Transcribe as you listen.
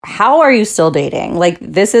how are you still dating? Like,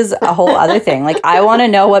 this is a whole other thing. Like, I want to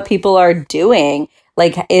know what people are doing.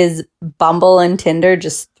 Like, is Bumble and Tinder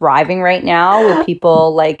just thriving right now with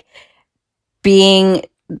people like being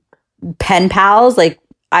pen pals? Like,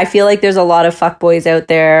 I feel like there's a lot of fuckboys out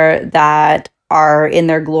there that are in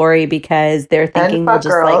their glory because they're thinking they'll just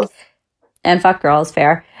girls. like, and fuck girls,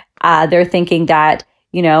 fair. They're thinking that,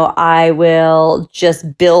 you know, I will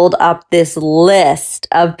just build up this list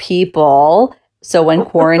of people. So when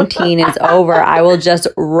quarantine is over, I will just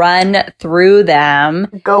run through them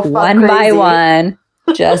one by one,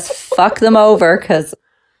 just fuck them over because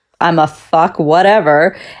I'm a fuck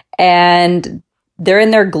whatever. And they're in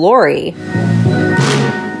their glory.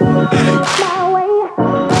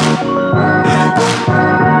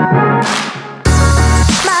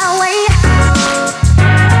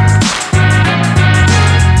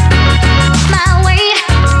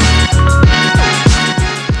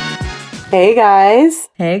 Hey guys.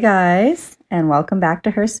 Hey guys, and welcome back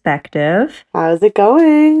to Herspective. How's it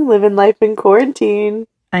going? Living life in quarantine.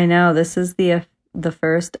 I know, this is the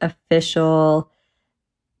first official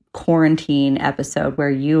quarantine episode where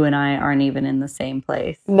you and I aren't even in the same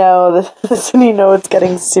place. No, this is when you know it's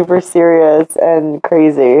getting super serious and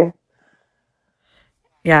crazy.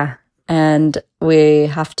 Yeah, and we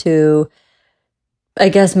have to, I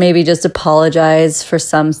guess, maybe just apologize for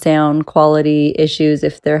some sound quality issues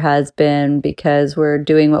if there has been, because we're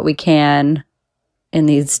doing what we can in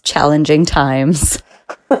these challenging times.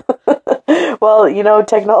 Well, you know,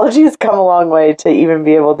 technology has come a long way to even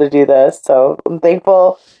be able to do this. So I'm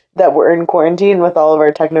thankful that we're in quarantine with all of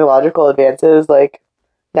our technological advances like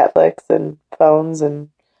Netflix and phones and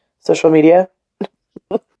social media.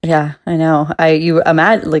 Yeah, I know.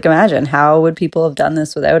 Imagine how would people have done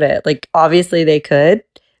this without it? Like, obviously they could,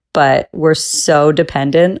 but we're so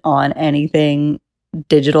dependent on anything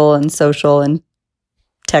digital and social and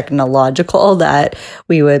technological that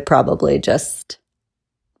we would probably just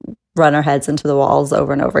run our heads into the walls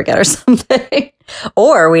over and over again or something.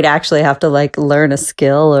 Or we'd actually have to like learn a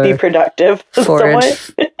skill or be productive.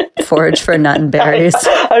 Forage for nut and berries.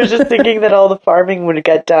 I was just thinking that all the farming would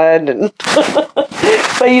get done, and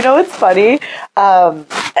but you know it's funny, and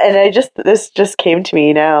this just came to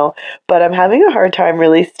me now. But I'm having a hard time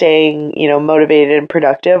really staying, you know, motivated and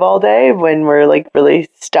productive all day when we're like really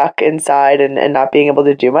stuck inside and not being able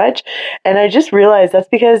to do much. And I just realized that's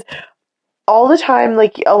because all the time,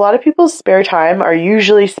 like a lot of people's spare time are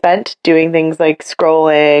usually spent doing things like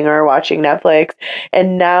scrolling or watching Netflix.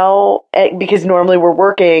 And now, because normally we're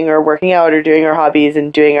working or working out or doing our hobbies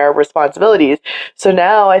and doing our responsibilities. So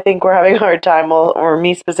now I think we're having a hard time, or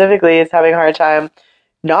me specifically is having a hard time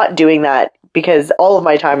not doing that because all of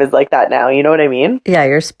my time is like that now. You know what I mean? Yeah,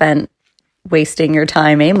 you're spent wasting your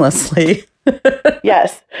time aimlessly.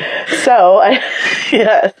 Yes. So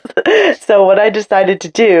what I decided to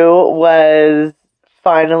do was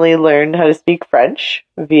finally learn how to speak French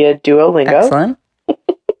via Duolingo. Excellent.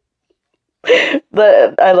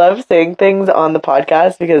 I love saying things on the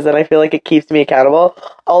podcast because then I feel like it keeps me accountable.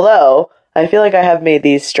 Although I feel like I have made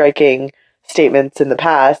these striking statements in the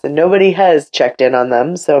past and nobody has checked in on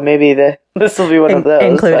them. So maybe this will be one of those.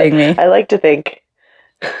 Including me. I like to think.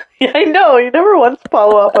 Yeah, I know. You never once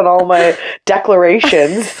follow up on all my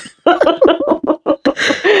declarations.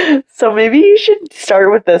 So maybe you should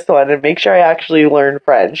start with this one and make sure I actually learn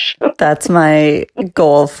French. That's my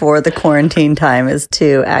goal for the quarantine time, is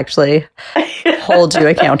to actually hold you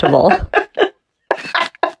accountable.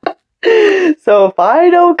 So if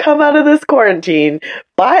I don't come out of this quarantine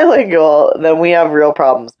bilingual, then we have real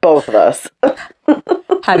problems, both of us.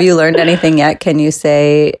 Have you learned anything yet? Can you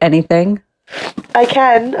say anything? I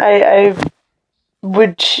can. I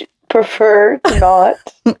would prefer to not.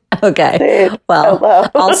 Okay.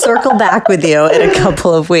 Well, I'll circle back with you in a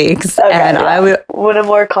couple of weeks, okay, and yeah. When I'm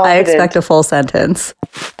more confident. I expect a full sentence.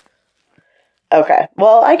 Okay.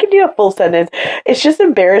 Well, I can do a full sentence. It's just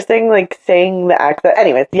embarrassing, like saying the accent.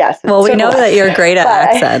 Anyways, yes. Well, we know that you're great at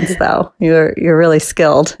accents, though. You're really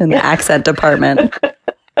skilled in the accent department.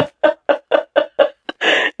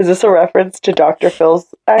 Is this a reference to Dr. Phil's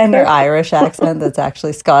accent? And your Irish accent that's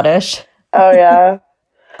actually Scottish. Oh, yeah.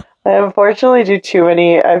 I unfortunately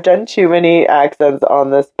I've done too many accents on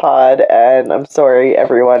this pod, and I'm sorry,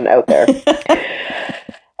 everyone out there.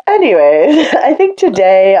 Anyways, I think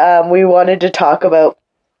today we wanted to talk about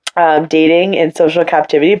dating and social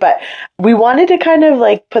captivity, but we wanted to kind of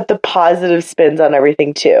like put the positive spins on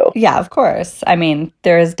everything too. Yeah, of course. I mean,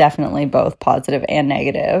 there is definitely both positive and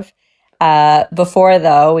negative. Before,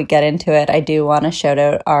 though, we get into it, I do want to shout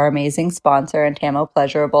out our amazing sponsor, Antamo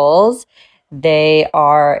Pleasurables. They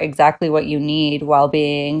are exactly what you need while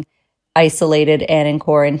being isolated and in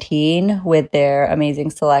quarantine with their amazing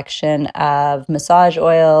selection of massage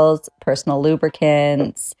oils, personal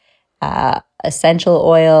lubricants, essential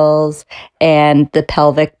oils, and the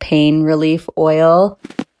pelvic pain relief oil.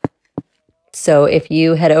 So if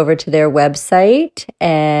you head over to their website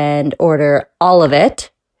and order all of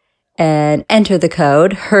it and enter the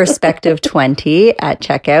code HERSPECTIVE20 at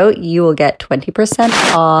checkout, you will get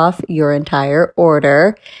 20% off your entire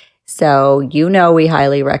order. So we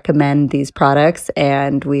highly recommend these products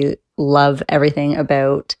and we love everything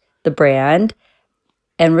about the brand.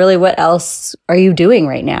 And really, what else are you doing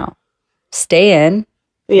right now? Stay in,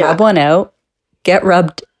 rub one out, get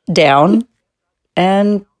rubbed down,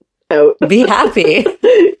 and be happy.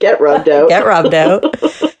 Get rubbed out. Get rubbed out.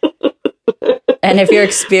 And if you're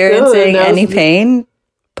experiencing any pain,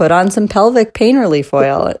 put on some pelvic pain relief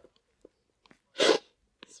oil.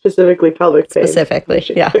 Specifically pelvic pain. Specifically,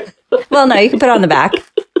 yeah. Well, no, you can put it on the back.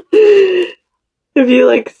 If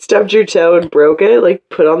you stubbed your toe and broke it,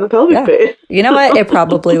 put on the pelvic pain. You know what? It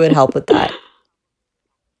probably would help with that.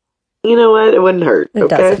 You know what? It wouldn't hurt. It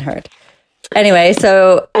doesn't hurt. Anyway,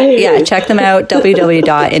 so check them out.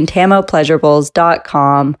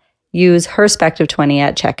 www.intamopleasurables.com. Use HERSPECTIVE20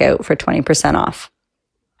 at checkout for 20% off.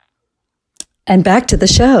 And back to the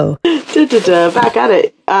show. Back at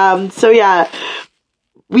it.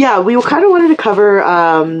 We kind of wanted to cover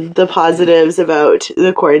the positives about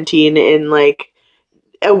the quarantine in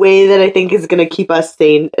a way that I think is going to keep us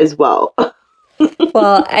sane as well.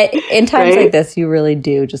 Well, in times like this, you really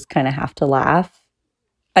do just kind of have to laugh.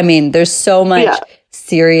 I mean, there's so much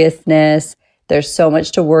seriousness. There's so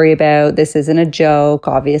much to worry about. This isn't a joke.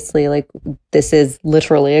 Obviously, this is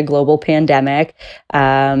literally a global pandemic.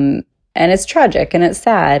 And it's tragic and it's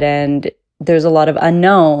sad. And there's a lot of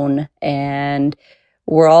unknown. And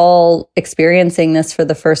we're all experiencing this for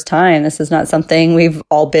the first time. This is not something we've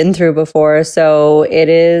all been through before. So it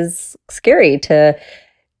is scary to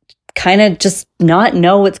kind of just not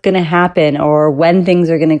know what's going to happen or when things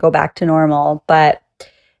are going to go back to normal. But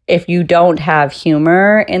if you don't have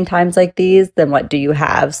humor in times like these, then what do you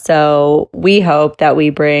have? So we hope that we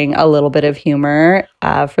bring a little bit of humor for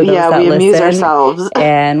those that listen. Yeah, we amuse ourselves.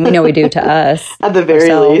 And we know we do to us. At the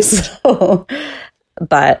very least.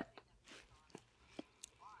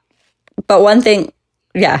 But one thing,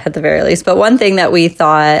 at the very least. But one thing that we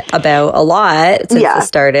thought about a lot since this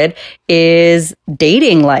started is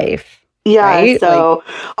dating life. Yeah, right? So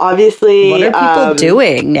obviously, what are people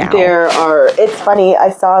doing now? It's funny,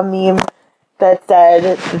 I saw a meme that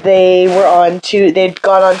said they'd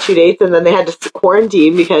gone on 2 dates and then they had to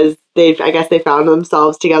quarantine because they found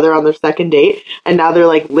themselves together on their second date and now they're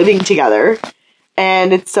living together.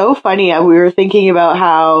 And it's so funny. We were thinking about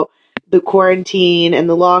how the quarantine and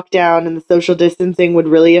the lockdown and the social distancing would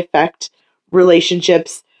really affect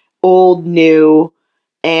relationships, old, new,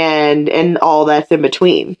 and all that's in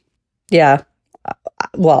between. Yeah.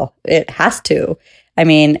 Well, it has to. I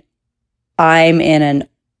mean, I'm in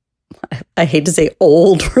I hate to say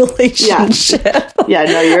old relationship. Yeah,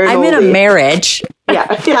 no, you're I'm in a marriage.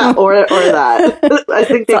 Yeah, or that. I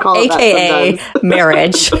think they call it AKA that sometimes.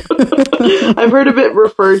 Marriage. I've heard of it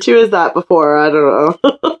referred to as that before. I don't know.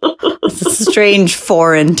 It's a strange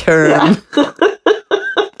foreign term. Yeah.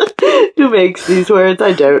 Who makes these words?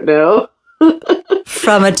 I don't know.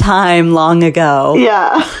 From a time long ago.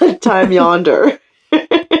 Yeah, time yonder.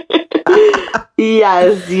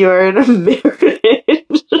 Yes, you're in a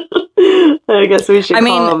marriage. I guess we should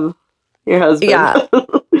call him your husband. Yeah.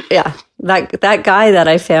 That guy that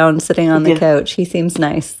I found sitting on the couch, he seems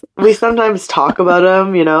nice. We sometimes talk about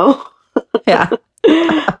him, Yeah.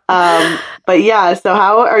 But yeah, so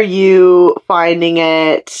how are you finding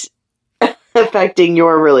it affecting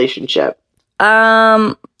your relationship?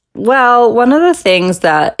 Well, one of the things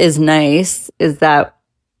that is nice is that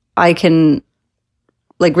I can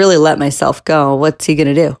really let myself go. What's he going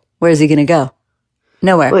to do? Where's he going to go?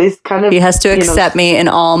 Nowhere. Well, he's he has to accept me in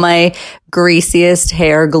all my greasiest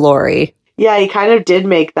hair glory. Yeah, he kind of did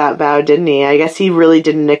make that vow, didn't he? I guess he really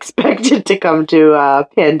didn't expect it to come to a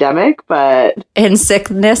pandemic, but... In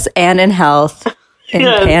sickness and in health, in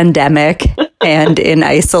pandemic and in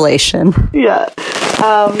isolation. Yeah.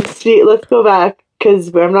 Steve, let's go back, because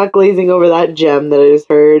I'm not glazing over that gem that I just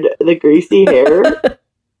heard. The greasy hair.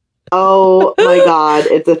 Oh my God,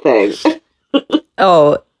 it's a thing.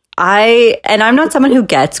 I'm not someone who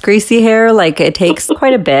gets greasy hair. It takes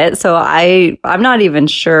quite a bit. So I'm not even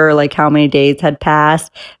sure how many days had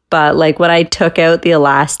passed. But when I took out the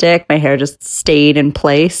elastic, my hair just stayed in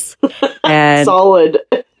place. And solid.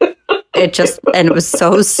 It was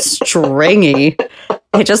so stringy.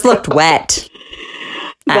 It just looked wet.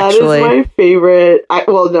 That actually. is my favorite.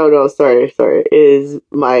 Sorry. Is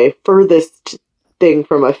my furthest thing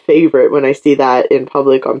from a favorite when I see that in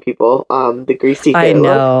public on people. The greasy hair I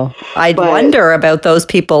know. look. I But- wonder about those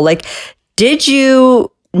people. Like, did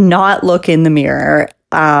you not look in the mirror?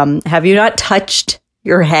 Have you not touched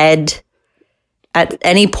your head at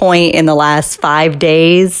any point in the last 5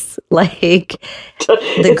 days? Like,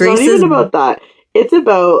 It's grease not even is- about that. It's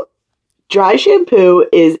about dry shampoo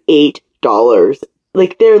is $8.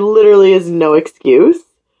 Like, there literally is no excuse.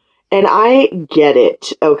 And I get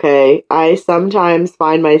it, okay? I sometimes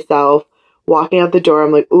find myself walking out the door.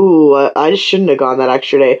 I'm like, ooh, I shouldn't have gone that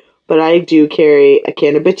extra day. But I do carry a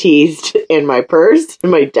can of Batiste in my purse, in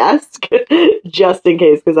my desk, just in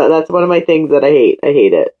case, because that's one of my things that I hate. I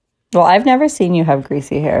hate it. well, I've never seen you have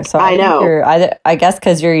greasy hair. So I think know. you're I guess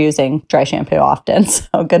because you're using dry shampoo often.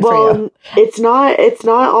 So good for you. It's not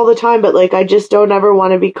all the time, but like I just don't ever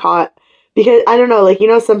want to be caught because I don't know, like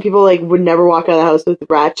some people like would never walk out of the house with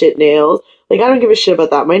ratchet nails. Like I don't give a shit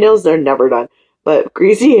about that. My nails are never done. But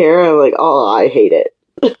greasy hair, I'm like, oh, I hate it.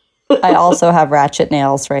 I also have ratchet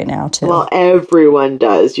nails right now too. Well, everyone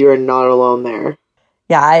does. You are not alone there.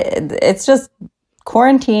 Yeah, it's just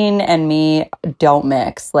quarantine and me don't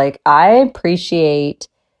mix. Like, I appreciate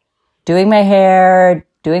doing my hair,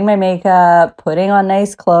 doing my makeup, putting on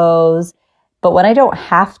nice clothes, but when I don't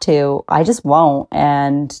have to, I just won't,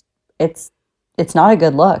 and it's not a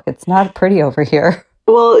good look. It's not pretty over here.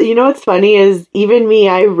 Well, what's funny is even me,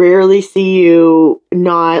 I rarely see you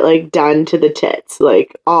not like done to the tits,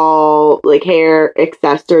 like all like hair,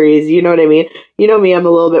 accessories, you know what I mean? You know me, I'm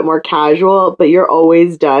a little bit more casual, but you're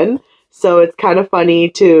always done. So it's kind of funny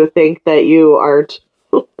to think that you aren't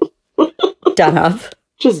Done up.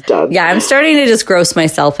 just done. Yeah, I'm starting to just gross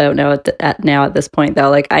myself out now at this point though.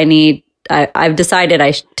 Like I've decided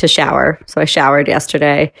to shower. So I showered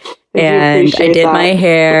yesterday and I appreciate did that. my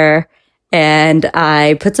hair and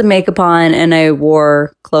I put some makeup on and I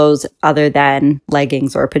wore clothes other than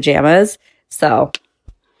leggings or pajamas. So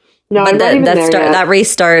No, but I'm not even there yet. that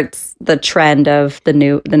restarts the trend of the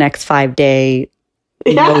next 5 day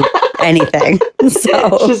no anything.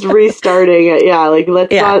 So It's just restarting it. Yeah, like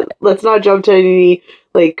let's not jump to any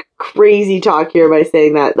like crazy talk here by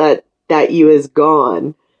saying that you is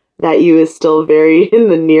gone. That you is still very in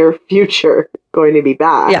the near future going to be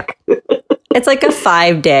back. yeah. It's like a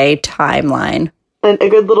 5 day timeline. And a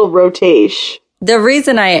good little rotation. The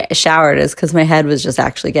reason I showered is because my head was just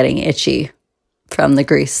actually getting itchy from the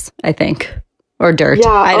grease, I think. Or dirt. Yeah,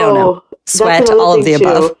 I don't know. that's Sweat, another all of the thing,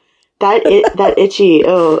 above. too. That itchy.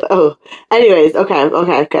 Oh. Anyways,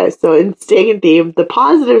 okay. So in staying in theme, the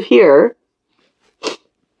positive here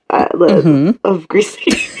of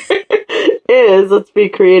greasy is, let's be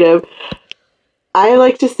creative. I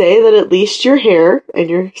like to say that at least your hair and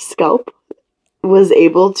your scalp was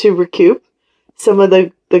able to recoup some of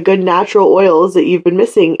the good natural oils that you've been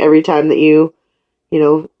missing every time that you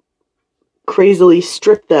crazily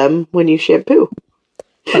strip them when you shampoo.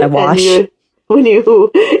 When I wash. When you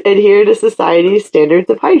adhere to society's standards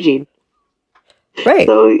of hygiene. Right.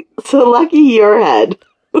 So lucky your head.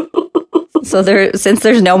 So since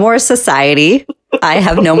there's no more society, I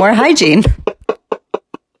have no more hygiene.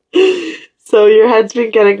 So your head's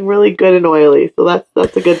been getting really good and oily. So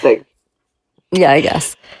that's a good thing. Yeah, I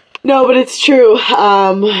guess. No, but it's true.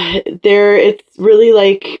 It's really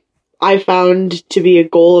like I found to be a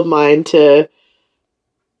goal of mine to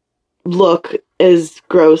look as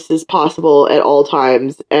gross as possible at all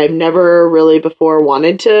times. I've never really before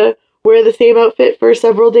wanted to wear the same outfit for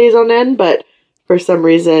several days on end, but for some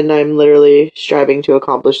reason I'm literally striving to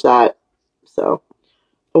accomplish that. So,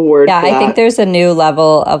 award Yeah, for I that. think there's a new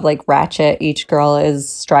level of like ratchet each girl is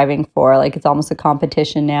striving for. Like it's almost a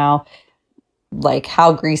competition now. Like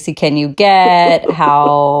how greasy can you get?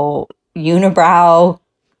 How unibrow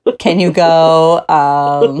can you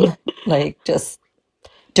go? Like just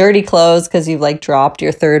dirty clothes because you've like dropped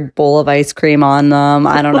your third bowl of ice cream on them.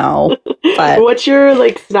 I don't know. But What's your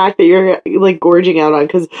like snack that you're like gorging out on?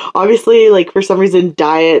 Because obviously, like for some reason,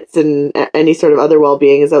 diets and any sort of other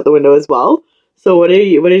well-being is out the window as well. So what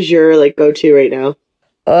is your like go-to right now?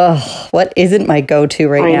 what isn't my go-to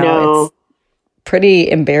right I now? know. It's pretty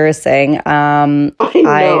embarrassing. I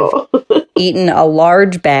know. I've eaten a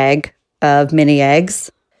large bag of mini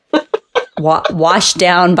eggs, washed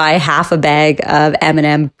down by half a bag of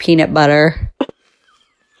M&M peanut butter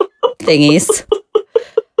thingies,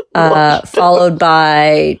 followed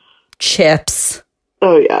by chips.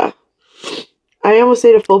 Oh yeah. I almost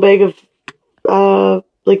ate a full bag of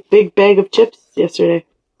big bag of chips yesterday.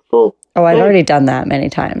 Full. Oh, I've bag. already done that many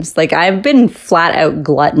times. Like I've been flat out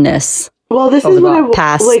gluttonous Well, this over is what the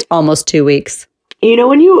past almost 2 weeks. You know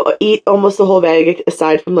when you eat almost the whole bag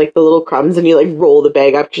aside from like the little crumbs and you like roll the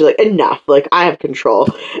bag up because you're like, enough, like I have control.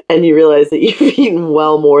 And you realize that you've eaten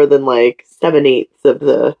well more than like 7/8 of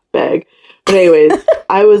the bag. But anyways,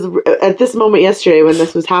 I was at this moment yesterday when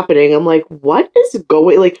this was happening, I'm like, what is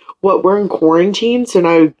going, like, what, we're in quarantine, so now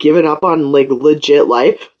I've given up on like legit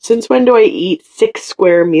life? Since when do I eat 6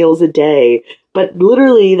 square meals a day? But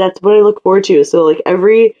literally that's what I look forward to. So like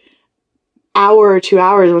every hour or 2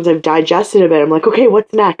 hours, once I've digested a bit, I'm like, okay,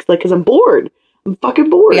 what's next? Like, because I'm bored. I'm fucking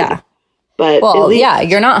bored. Yeah. But Well, at least, yeah,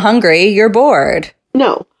 you're not hungry. You're bored.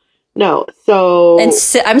 no. So, And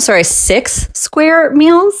I'm sorry, 6 square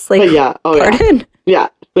meals? Like, but yeah. Oh, pardon? Yeah.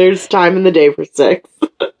 There's time in the day for 6.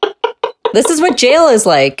 This is what jail is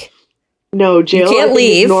like. No, jail You can't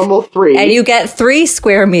leave. Normal 3. And you get 3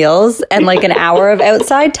 square meals and like an hour of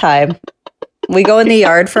outside time. We go in the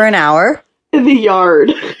yard for an hour. In the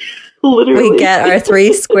yard. Literally. We get our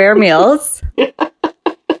 3 square meals. And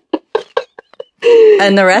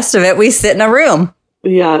the rest of it, we sit in a room.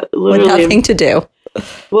 Yeah, literally. With nothing to do.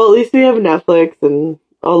 Well, at least we have Netflix and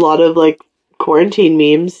a lot of like quarantine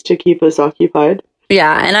memes to keep us occupied.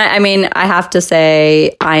 Yeah. And I mean, I have to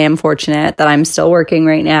say, I am fortunate that I'm still working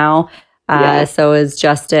right now. So is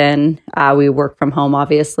Justin. We work from home,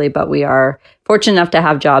 obviously, but we are fortunate enough to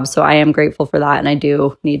have jobs. So I am grateful for that. And I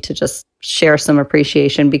do need to just share some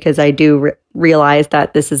appreciation because I do realize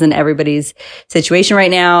that this isn't everybody's situation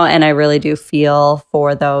right now. And I really do feel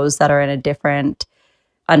for those that are in a different,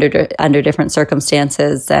 under different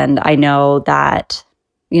circumstances. And I know that,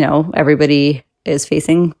 everybody is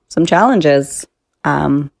facing some challenges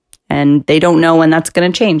and they don't know when that's going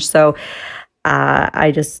to change. So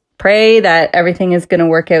I just pray that everything is going to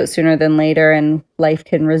work out sooner than later and life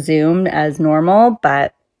can resume as normal.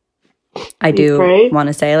 But I do want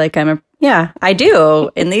to say, like, I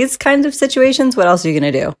do. In these kinds of situations, what else are you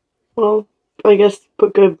going to do? Well, I guess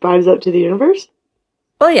put good vibes out to the universe.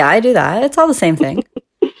 Well, yeah, I do that. It's all the same thing.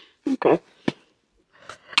 Okay.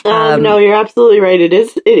 No, you're absolutely right.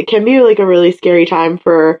 It can be like a really scary time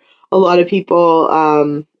for a lot of people.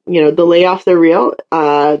 The layoffs are real.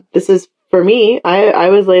 This is, for me, I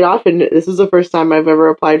was laid off, and this is the first time I've ever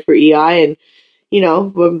applied for EI, and,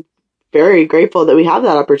 I'm very grateful that we have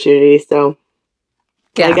that opportunity. So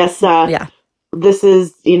yeah. I guess this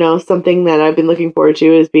is, something that I've been looking forward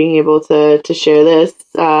to, is being able to share this,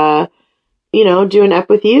 do an ep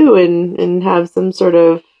with you and have some sort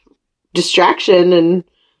of distraction and,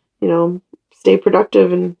 stay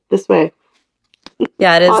productive in this way.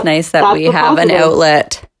 Yeah, it is nice that we have an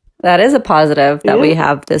outlet. That is a positive that we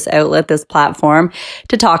have this outlet, this platform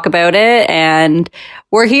to talk about it. And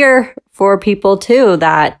we're here for people too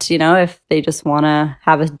that, if they just want to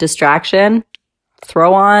have a distraction,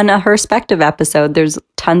 throw on a Herspective episode. There's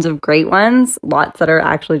tons of great ones, lots that are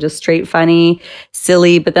actually just straight funny,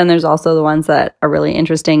 silly, but then there's also the ones that are really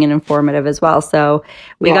interesting and informative as well. So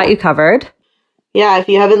we got you covered. Yeah, if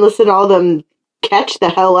you haven't listened to all of them, catch the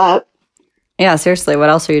hell up. Yeah, seriously, what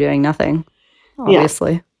else are you doing? Nothing,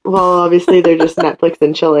 obviously. Yeah. Well, obviously, they're just Netflix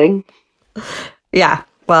and chilling. Yeah,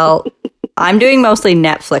 well, I'm doing mostly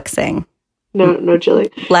Netflixing. No chilling.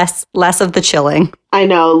 Less of the chilling. I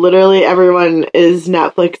know. Literally, everyone is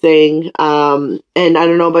Netflixing. And I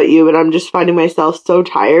don't know about you, but I'm just finding myself so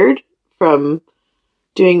tired from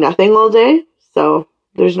doing nothing all day. So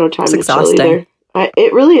there's no time to chill either.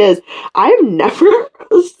 It really is. I've never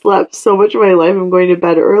slept so much in my life. I'm going to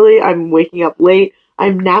bed early. I'm waking up late.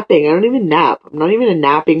 I'm napping. I don't even nap. I'm not even a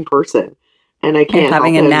napping person. And I can't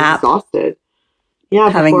having a nap. I'm exhausted. Yeah,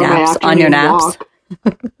 having naps on your naps.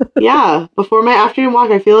 Yeah, before my afternoon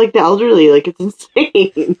walk, I feel like the elderly. Like, it's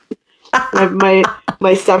insane. I have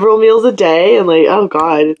my several meals a day, and like, oh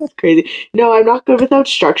god, it's crazy. No, I'm not good without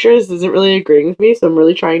structure. This isn't really agreeing with me, so I'm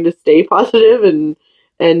really trying to stay positive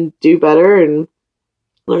and do better and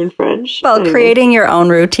learn French. Well, creating your own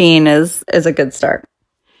routine is a good start.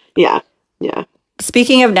 Yeah.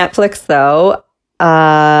 Speaking of Netflix, though,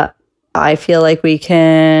 I feel like we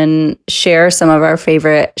can share some of our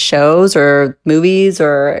favorite shows or movies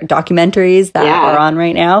or documentaries that are on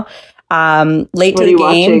right now. Late to the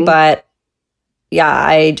game, but yeah,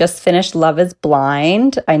 I just finished Love is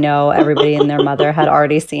Blind. I know everybody and their mother had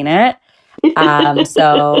already seen it.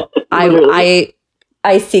 So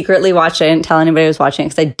I secretly watched it. I didn't tell anybody I was watching it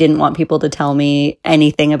because I didn't want people to tell me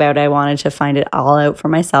anything about it. I wanted to find it all out for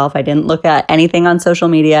myself. I didn't look at anything on social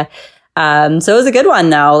media. So it was a good one,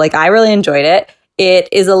 though. Like, I really enjoyed it. It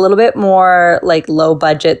is a little bit more like low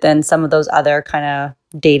budget than some of those other kind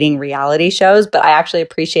of dating reality shows, but I actually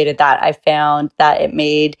appreciated that. I found that it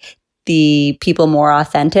made the people more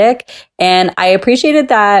authentic, and I appreciated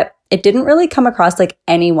that it didn't really come across like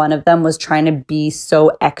any one of them was trying to be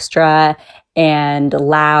so extra and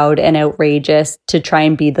loud and outrageous to try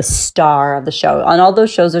and be the star of the show. On all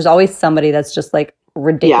those shows, there's always somebody that's just like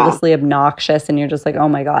ridiculously obnoxious, and you're just like, oh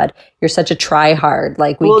my God, you're such a try-hard.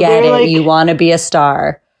 Like, we get it. Like, you want to be a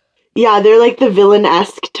star. Yeah, they're like the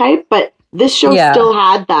villain-esque type, but this show still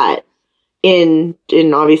had that in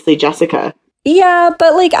obviously Jessica. Yeah,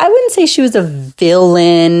 but like, I wouldn't say she was a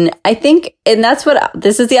villain. I think, and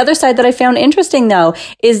this is the other side that I found interesting though,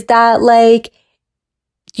 is that like,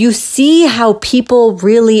 you see how people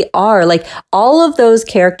really are. Like, all of those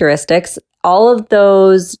characteristics, all of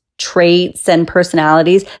those traits and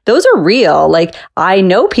personalities, those are real. Like, I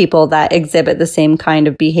know people that exhibit the same kind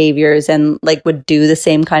of behaviors and like would do the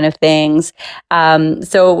same kind of things.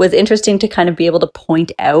 So it was interesting to kind of be able to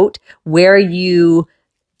point out where you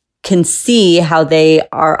can see how they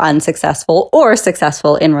are unsuccessful or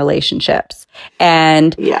successful in relationships.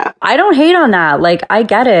 And I don't hate on that. Like, I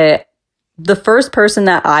get it. The first person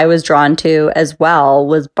that I was drawn to as well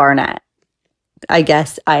was Barnett. I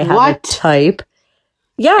guess I have a type.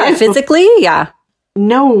 Yeah, physically, yeah.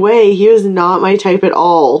 No way. He was not my type at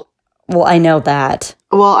all. Well, I know that.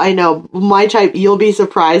 Well, I know. My type, you'll be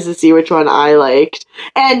surprised to see which one I liked.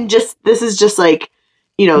 And this is just like,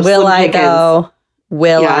 will I go?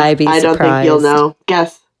 Will I be surprised? I don't think you'll know.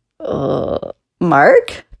 Guess.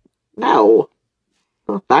 Mark? No.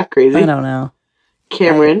 Not that crazy. I don't know.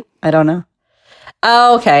 Cameron? I don't know.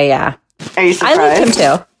 Oh, okay, yeah. Are you surprised?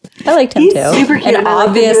 I liked him too. He's super cute. And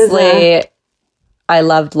obviously, I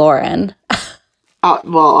loved Lauren.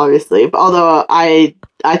 Well, obviously. Although I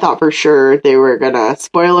thought for sure they were gonna,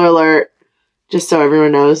 spoiler alert, just so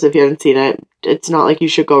everyone knows if you haven't seen it, it's not like you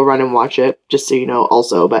should go run and watch it, just so you know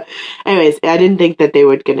also. But anyways, I didn't think that they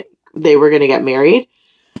were gonna get married.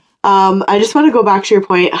 I just want to go back to your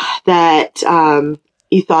point that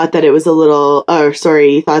you thought that it was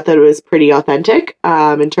you thought that it was pretty authentic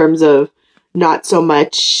in terms of not so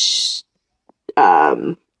much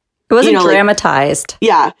it wasn't dramatized.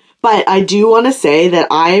 Yeah, but I do want to say that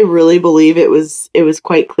I really believe it was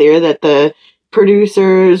quite clear that the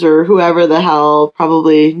producers or whoever the hell,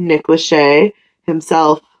 probably Nick Lachey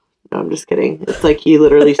himself. No, I'm just kidding. It's like he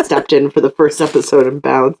literally stepped in for the first episode and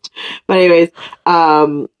bounced. But anyways,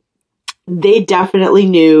 they definitely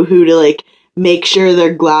knew who to like make sure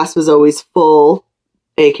their glass was always full,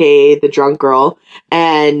 aka the drunk girl.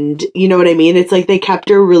 And you know what I mean? It's like they kept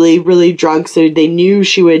her really, really drunk, so they knew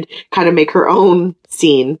she would kind of make her own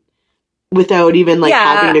scene without even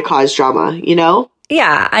having to cause drama,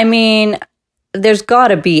 Yeah, I mean, there's got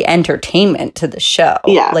to be entertainment to the show.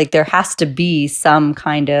 Yeah. Like, there has to be some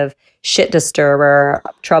kind of shit disturber,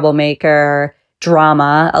 troublemaker,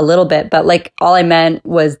 drama a little bit. But like, all I meant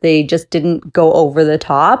was they just didn't go over the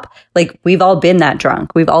top. Like, we've all been that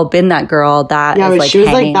drunk. We've all been that girl that is like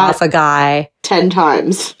hanging off a guy 10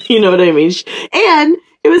 times. You know what I mean? And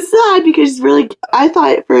it was sad because really, I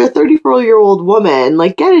thought for a 34-year-old woman,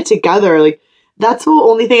 like, get it together. Like, that's the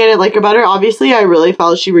only thing I didn't like about her. Obviously, I really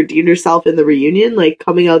felt she redeemed herself in the reunion, like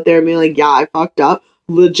coming out there and being like, yeah, I fucked up.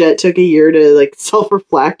 Legit took a year to like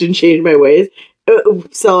self-reflect and change my ways.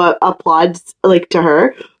 So applauds like to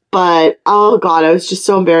her. But oh God, I was just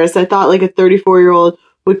so embarrassed. I thought like a 34-year-old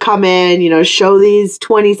would come in, show these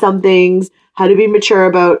 20-somethings how to be mature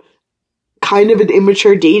about kind of an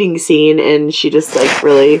immature dating scene. And she just like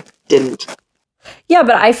really didn't. Yeah,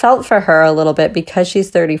 but I felt for her a little bit because she's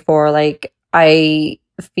 34. Like, I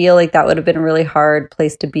feel like that would have been a really hard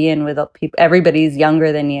place to be in with people. Everybody's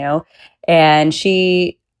younger than you. And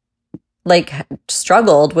she like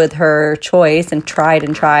struggled with her choice and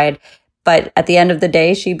tried. But at the end of the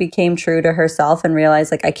day, she became true to herself and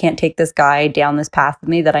realized like, I can't take this guy down this path with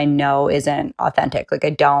me that I know isn't authentic. Like, I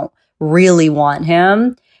don't really want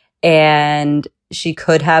him. And she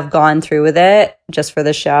could have gone through with it just for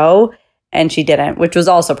the show. And she didn't, which was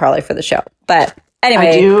also probably for the show. But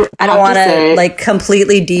anyway, I don't want to like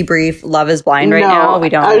completely debrief Love is Blind right now. We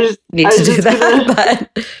don't need to do that.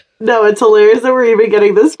 But no, it's hilarious that we're even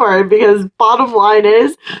getting this far because bottom line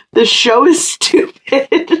is the show is stupid.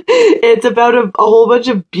 It's about a whole bunch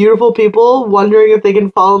of beautiful people wondering if they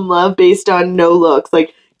can fall in love based on no looks.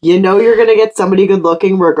 Like, you're going to get somebody good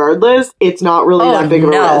looking regardless. It's not really that big of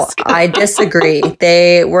a risk. I disagree.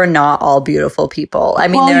 They were not all beautiful people. I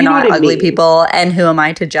mean, they're not ugly people, and who am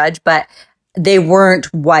I to judge? But they weren't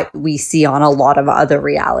what we see on a lot of other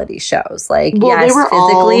reality shows. Like, yes, they were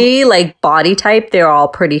physically, like body type, they're all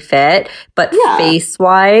pretty fit. But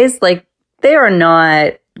face-wise, like, they are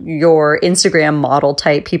not your Instagram model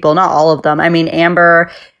type people. Not all of them. I mean,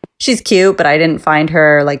 Amber, she's cute, but I didn't find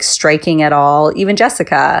her like striking at all. Even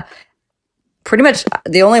Jessica. pretty much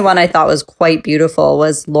the only one I thought was quite beautiful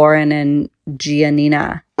was Lauren and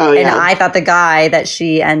Giannina. Oh, And yeah. I thought the guy that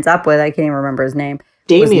she ends up with, I can't even remember his name,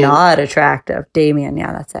 was Damien. not attractive. Damien,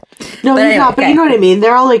 yeah, that's it. No, But he's anyway, not, but okay. you know what I mean?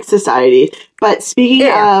 They're all like society. But speaking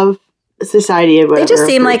Yeah. of society and whatever. They just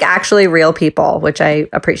seem like actually real people, which I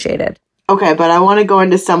appreciated. Okay, but I want to go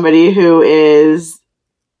into somebody who is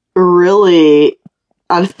really,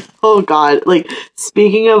 oh God, like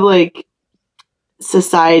speaking of like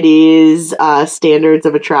society's standards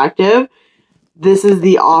of attractive, this is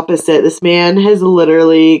the opposite. This man has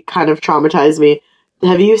literally kind of traumatized me.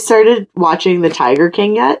 Have you started watching The Tiger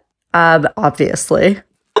King yet? Obviously.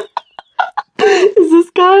 Is this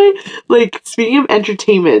guy, like, speaking of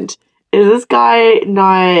entertainment, is this guy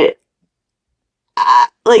not,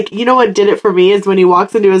 like, you know what did it for me is when he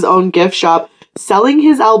walks into his own gift shop, selling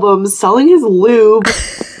his albums, selling his lube.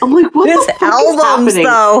 I'm like, what His the fuck albums, is happening?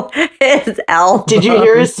 though. His albums. Did you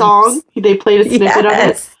hear his song? They played a snippet of it.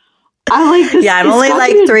 Yes. I like this. Yeah, I'm it's only got to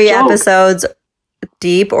like be a 3 joke. episodes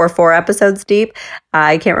deep or 4 episodes deep.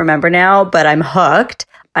 I can't remember now, but I'm hooked.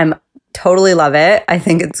 I'm totally love it. I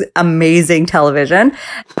think it's amazing television.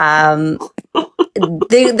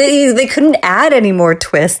 They couldn't add any more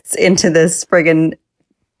twists into this friggin'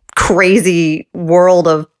 crazy world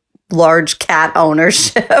of large cat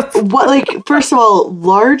ownership. What, like, first of all,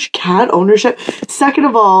 large cat ownership. Second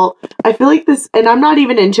of all, I feel like this, and I'm not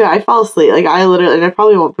even into it. I fell asleep. Like, I literally, and I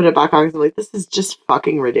probably won't put it back on because I'm like, this is just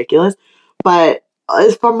fucking ridiculous. But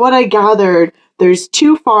from what I gathered, there's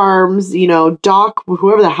 2 farms, you know, Doc,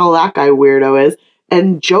 whoever the hell that guy weirdo is,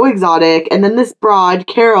 and Joe Exotic, and then this broad,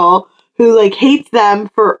 Carol, who, like, hates them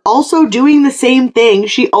for also doing the same thing.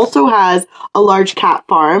 She also has a large cat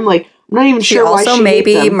farm. Like, I'm not even She sure why also she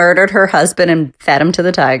maybe hates them. murdered her husband and fed him to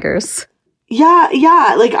the tigers. Yeah,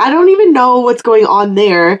 like, I don't even know what's going on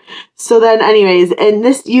there. So then, anyways, and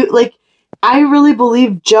this, I really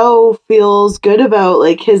believe Joe feels good about,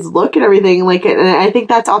 like, his look and everything, like, and I think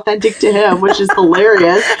that's authentic to him, which is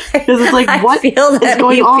hilarious, because it's like, what I feel that is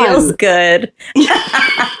going he on? feels good.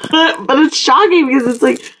 But it's shocking, because it's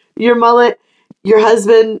like, your mullet, your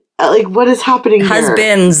husband, like, what is happening here?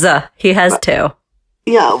 Husbands. He has 2.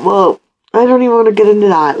 Yeah, well, I don't even want to get into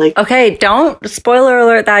that. Like, Okay, don't spoiler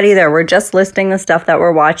alert that either. We're just listing the stuff that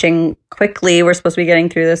we're watching quickly. We're supposed to be getting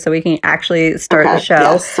through this so we can actually start the show.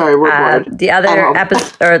 Yes, sorry, we're bored. The other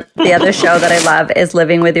episode or the other show that I love is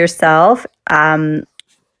Living with Yourself. Paul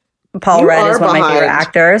You Rudd are is one of my favorite behind.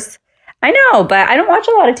 actors. I know, but I don't watch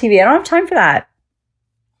a lot of TV. I don't have time for that.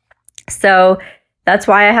 So that's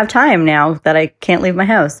why I have time now that I can't leave my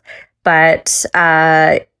house. But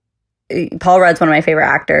Paul Rudd's one of my favorite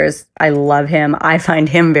actors. I love him. I find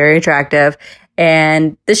him very attractive.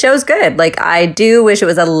 And the show's good. Like, I do wish it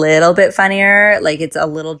was a little bit funnier. Like, it's a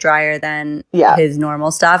little drier than his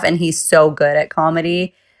normal stuff. And he's so good at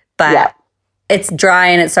comedy. But it's dry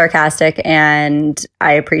and it's sarcastic. And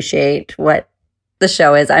I appreciate what the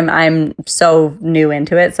show is. I'm so new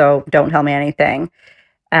into it. So don't tell me anything.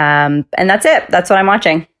 And that's it. That's what I'm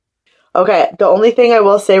watching. Okay, the only thing I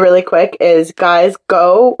will say really quick is, guys,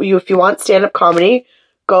 if you want stand-up comedy,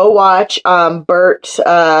 go watch Bert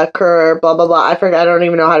Kerr, blah, blah, blah. I forget, I don't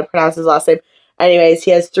even know how to pronounce his last name. Anyways,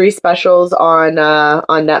 he has 3 specials on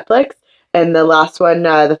Netflix, and the last one,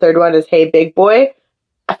 the third one is Hey Big Boy.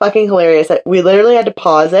 Fucking hilarious. We literally had to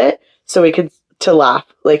pause it so we could to laugh.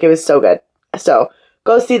 Like, it was so good. So,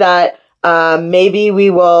 go see that. Maybe we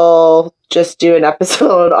will just do an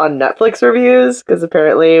episode on Netflix reviews, because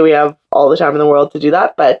apparently we have all the time in the world to do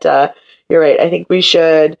that. But you're right. I think we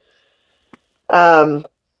should, I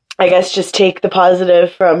guess, just take the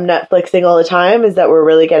positive from Netflixing all the time is that we're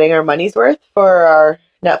really getting our money's worth for our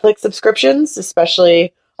Netflix subscriptions,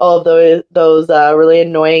 especially all of those really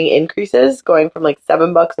annoying increases going from like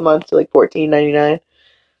 $7 a month to like $14.99.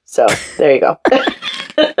 So there you go.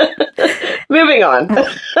 Moving on.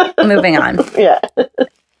 Moving on. Yeah.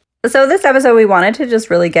 So this episode, we wanted to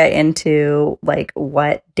just really get into like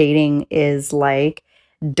what dating is like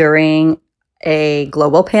during a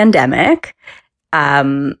global pandemic,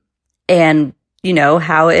 and, you know,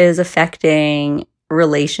 how it is affecting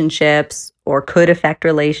relationships or could affect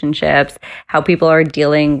relationships, how people are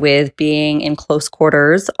dealing with being in close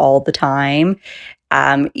quarters all the time.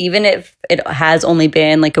 Even if it has only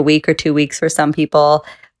been like a week or 2 weeks for some people,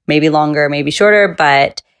 maybe longer, maybe shorter,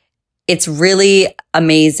 but it's really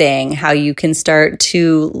amazing how you can start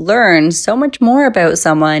to learn so much more about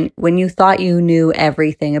someone when you thought you knew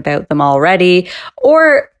everything about them already.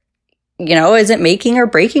 Or, you know, is it making or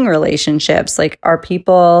breaking relationships? Like, are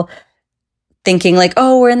people thinking like,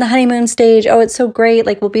 oh, we're in the honeymoon stage. Oh, it's so great.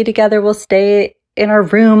 Like, we'll be together. We'll stay in our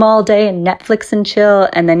room all day and Netflix and chill.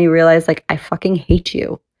 And then you realize, like, I fucking hate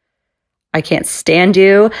you. I can't stand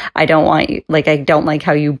you. I don't want you, like, I don't like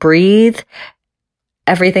how you breathe.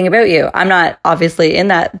 Everything about you. I'm not obviously in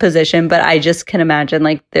that position, but I just can imagine,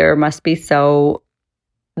 like, there must be so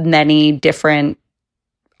many different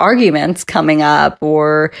arguments coming up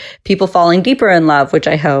or people falling deeper in love, which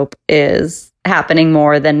I hope is happening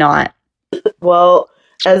more than not. Well,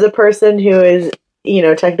 as a person who is,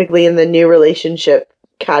 technically in the new relationship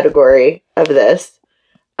category of this,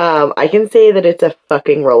 I can say that it's a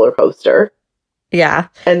fucking roller coaster. Yeah.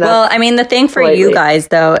 And well, I mean, the thing for you guys,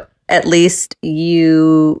 though, at least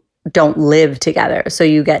you don't live together. So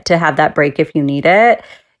you get to have that break if you need it.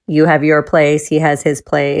 You have your place, he has his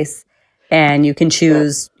place, and you can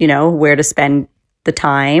choose, where to spend the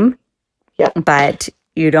time. Yeah. But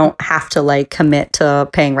you don't have to, like, commit to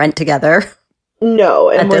paying rent together. No,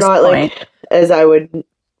 and we're not point. Like, as I would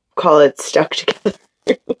call it, stuck together,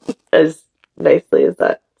 as nicely as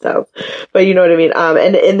that sounds. But you know what I mean?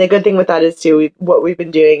 And the good thing with that is, too, what we've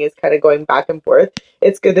been doing is kind of going back and forth.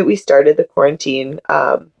 It's good that we started the quarantine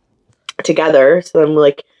together. So I'm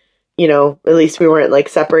like, at least we weren't, like,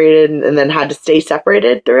 separated and then had to stay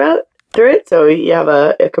separated through it. So you have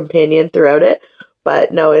a companion throughout it.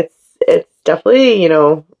 But no, it's definitely,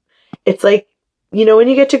 it's like, when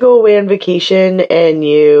you get to go away on vacation and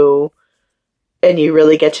you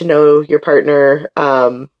really get to know your partner,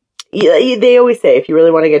 they always say if you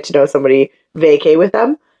really want to get to know somebody, vacay with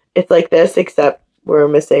them. It's like this, except we're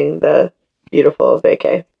missing the beautiful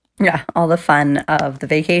vacay. Yeah, all the fun of the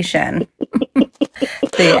vacation.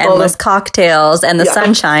 The endless cocktails and the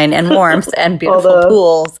sunshine and warmth and beautiful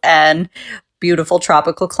pools and beautiful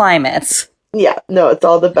tropical climates. Yeah, no, it's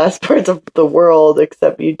all the best parts of the world,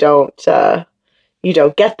 except you don't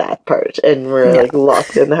get that part, and we're like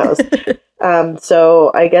locked in the house.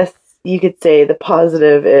 So I guess you could say the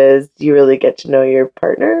positive is you really get to know your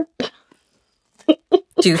partner.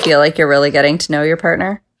 Do you feel like you're really getting to know your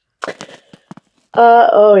partner?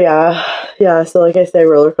 Oh yeah. So like I say,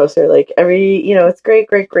 roller coaster, like every, it's great.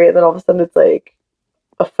 And then all of a sudden it's like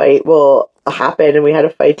a fight will happen. And we had a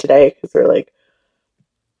fight today because we're like,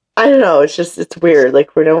 I don't know. It's weird.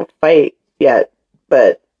 Like we don't fight yet,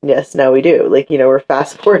 but yes, now we do. Like, we're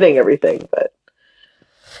fast forwarding everything, but.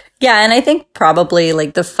 Yeah. And I think probably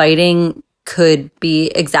like the fighting could be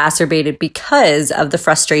exacerbated because of the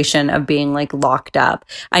frustration of being like locked up.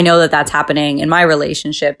 I know that that's happening in my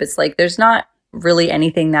relationship. It's like, there's not really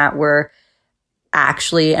anything that we're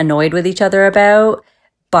actually annoyed with each other about,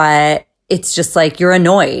 but it's just like you're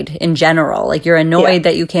annoyed in general. Like you're annoyed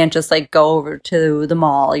that you can't just like go over to the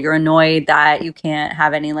mall. You're annoyed that you can't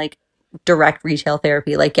have any like direct retail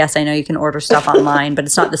therapy. Like, yes, I know you can order stuff online, but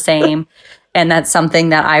it's not the same. And that's something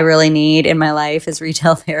that I really need in my life is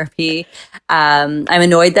retail therapy. I'm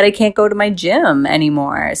annoyed that I can't go to my gym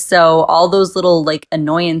anymore. So all those little like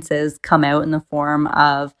annoyances come out in the form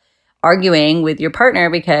of arguing with your partner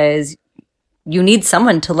because you need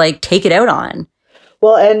someone to like take it out on.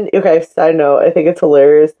 Well, and okay, side note, I think it's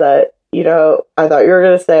hilarious that, I thought you were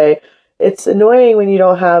going to say it's annoying when you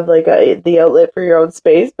don't have like the outlet for your own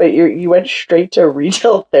space, but you went straight to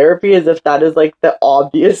retail therapy as if that is like the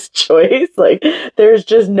obvious choice. Like there's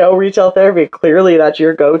just no retail therapy. Clearly that's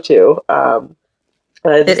your go-to.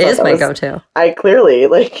 It is my go-to. I clearly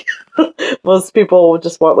like most people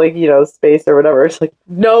just want like, space or whatever. It's like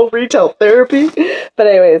no retail therapy. But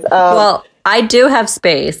anyways, well, I do have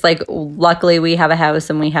space. Like luckily we have a house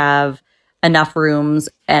and we have enough rooms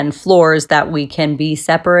and floors that we can be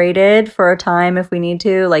separated for a time if we need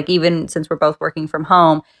to. Like even since we're both working from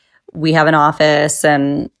home, we have an office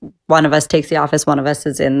and one of us takes the office, one of us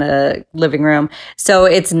is in the living room. So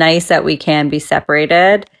it's nice that we can be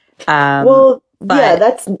separated.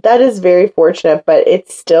 That is very fortunate, but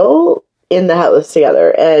it's still in the house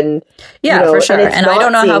together. And for sure. And I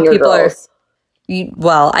don't know how people are.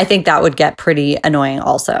 Well, I think that would get pretty annoying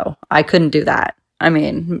also. I couldn't do that. I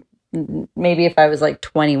mean, maybe if I was like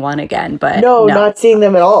 21 again, but no, not seeing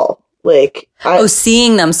them at all. Like,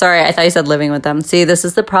 seeing them. Sorry, I thought you said living with them. See, this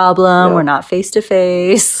is the problem. No. We're not face to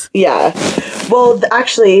face. Yeah. Well,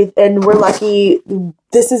 actually, and we're lucky.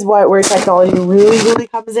 This is where technology really, really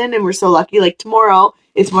comes in, and we're so lucky. Like tomorrow,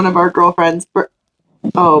 it's one of our girlfriends'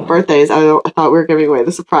 birthdays. I thought we were giving away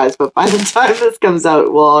the surprise, but by the time this comes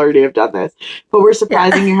out, we'll already have done this. But we're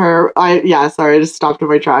surprising her. Sorry, I just stopped in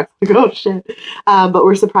my tracks. Like, oh shit. But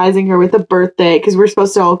we're surprising her with a birthday because we're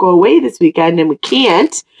supposed to all go away this weekend and we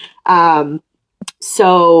can't.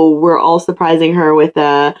 So we're all surprising her with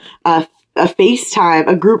a FaceTime,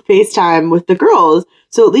 a group FaceTime with the girls.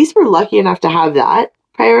 So at least we're lucky enough to have that.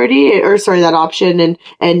 priority, or sorry, that option,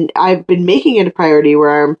 and I've been making it a priority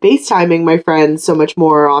where I'm FaceTiming my friends so much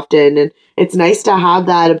more often, and it's nice to have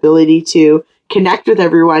that ability to connect with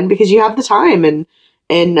everyone because you have the time, and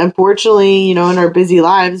unfortunately, you know, in our busy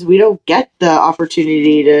lives, we don't get the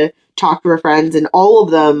opportunity to talk to our friends and all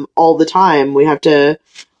of them all the time.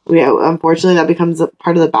 Unfortunately, that becomes a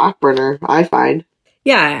part of the back burner, I find.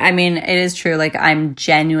 Yeah, I mean, it is true. Like, I'm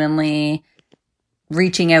genuinely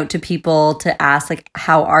reaching out to people to ask, like,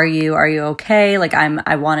 how are you? Are you okay? Like,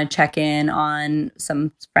 I want to check in on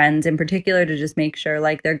some friends in particular to just make sure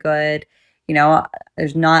like they're good. You know,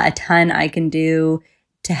 there's not a ton I can do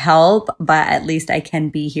to help, but at least I can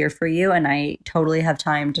be here for you, and I totally have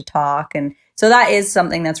time to talk. And so that is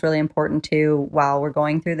something that's really important too while we're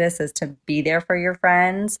going through this, is to be there for your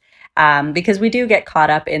friends, because we do get caught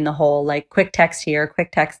up in the whole like quick text here,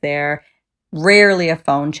 quick text there. Rarely a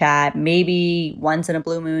phone chat. Maybe once in a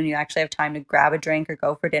blue moon you actually have time to grab a drink or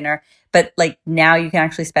go for dinner. But like now you can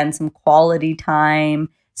actually spend some quality time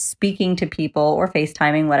speaking to people or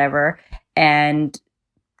FaceTiming, whatever, and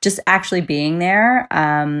just actually being there.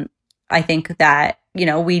 I think that, you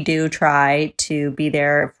know, we do try to be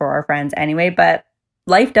there for our friends anyway, but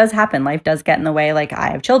life does happen. Life does get in the way. Like, I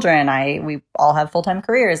have children. We all have full-time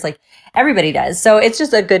careers. Like, everybody does. So it's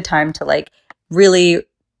just a good time to like really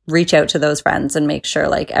reach out to those friends and make sure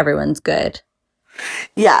like everyone's good.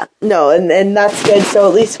 Yeah, no, and that's good. So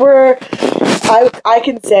at least I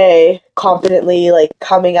can say confidently, like,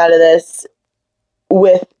 coming out of this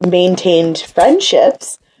with maintained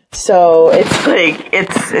friendships. So it's like,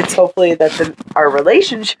 it's hopefully that our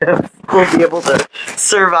relationships will be able to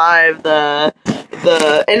survive the,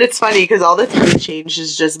 and it's funny because all that's really changed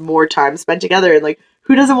is just more time spent together, and like,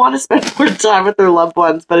 who doesn't want to spend more time with their loved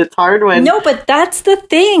ones? But it's hard when... No, but that's the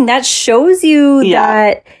thing. That shows you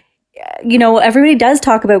that, you know, everybody does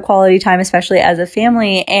talk about quality time, especially as a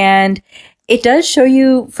family. And it does show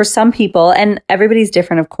you, for some people, and everybody's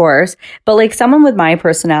different, of course, but like someone with my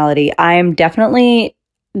personality, I'm definitely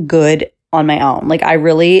good on my own. Like, I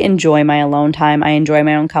really enjoy my alone time. I enjoy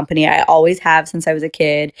my own company. I always have since I was a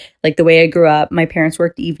kid. Like, the way I grew up, my parents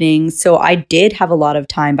worked evenings. So I did have a lot of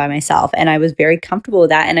time by myself, and I was very comfortable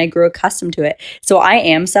with that, and I grew accustomed to it. So I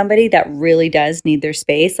am somebody that really does need their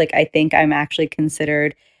space. Like, I think I'm actually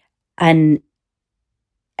considered an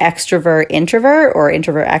extrovert introvert or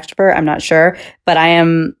introvert extrovert. I'm not sure, but I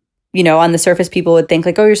am, you know, on the surface, people would think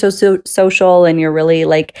like, oh, you're so social and you're really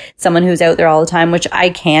like someone who's out there all the time, which I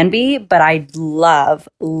can be, but I love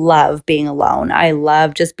being alone. I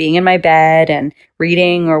love just being in my bed and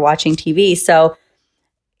reading or watching TV. So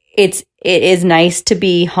it is nice to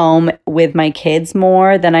be home with my kids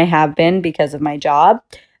more than I have been because of my job.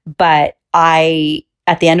 But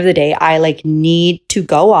at the end of the day, I like need to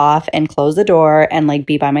go off and close the door and like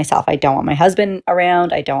be by myself. I don't want my husband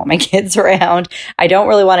around. I don't want my kids around. I don't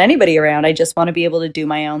really want anybody around. I just want to be able to do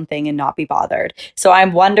my own thing and not be bothered. So I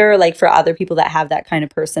wonder, like, for other people that have that kind of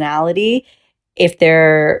personality,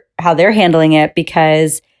 how they're handling it,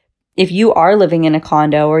 because if you are living in a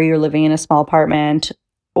condo or you're living in a small apartment,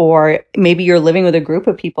 or maybe you're living with a group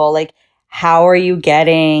of people, like, how are you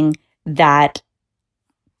getting that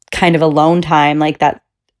kind of alone time, like that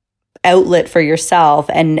outlet for yourself?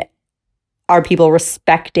 And are people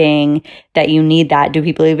respecting that you need that? Do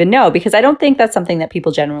people even know? Because I don't think that's something that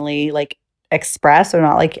people generally like express or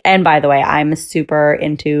not like. And by the way, I'm super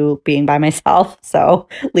into being by myself, so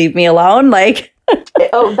leave me alone. Like,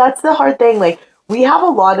 oh, that's the hard thing. Like, we have a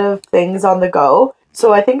lot of things on the go,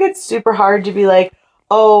 so I think it's super hard to be like,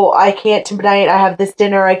 oh, I can't tonight, I have this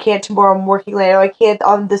dinner, I can't tomorrow, I'm working late, I can't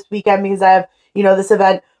on this weekend because I have, you know, this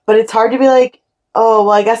event. But it's hard to be like, oh,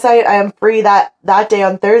 well, I guess I am free that day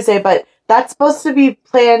on Thursday, but that's supposed to be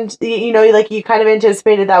planned, you know, like you kind of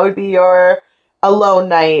anticipated that would be your alone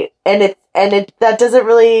night. And that doesn't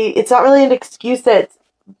really, it's not really an excuse that's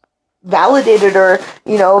validated or,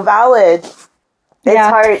 you know, valid. It's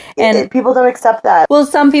hard. And people don't accept that. Well,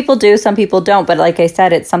 some people do, some people don't. But like I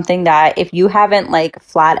said, it's something that if you haven't like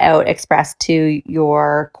flat out expressed to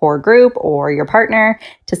your core group or your partner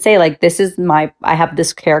to say like, I have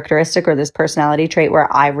this characteristic or this personality trait where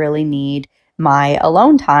I really need my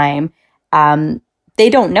alone time. They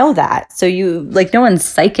don't know that. So no one's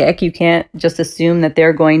psychic. You can't just assume that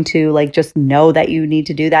they're going to like just know that you need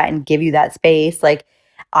to do that and give you that space. Like,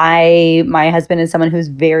 my husband is someone who's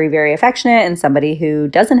very, very affectionate and somebody who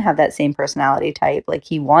doesn't have that same personality type. Like,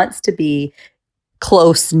 he wants to be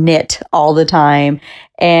close knit all the time.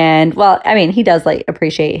 And well, I mean, he does like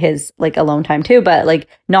appreciate his like alone time too, but like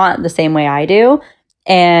not the same way I do.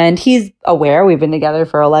 And he's aware we've been together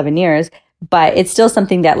for 11 years, but it's still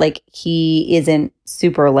something that like he isn't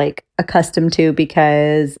super like accustomed to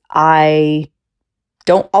because I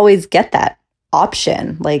don't always get that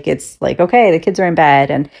option. Like it's like, okay, the kids are in bed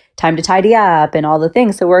and time to tidy up and all the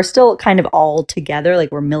things. So we're still kind of all together,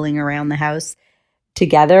 like we're milling around the house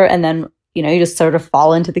together. And then, you know, you just sort of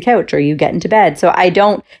fall into the couch or you get into bed. So I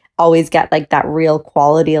don't always get like that real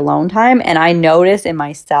quality alone time. And I notice in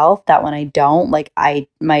myself that when I don't, like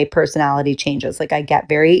my personality changes. Like I get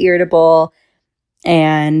very irritable,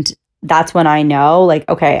 and that's when I know like,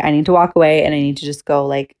 okay, I need to walk away and I need to just go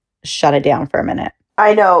like shut it down for a minute.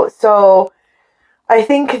 I know. So I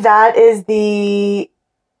think that is the,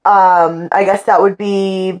 I guess that would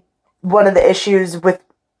be one of the issues with,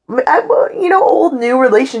 you know, old, new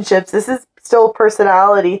relationships. This is still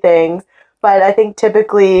personality things. But I think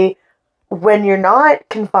typically when you're not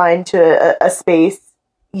confined to a space,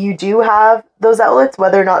 you do have those outlets.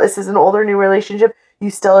 Whether or not this is an old or new relationship, you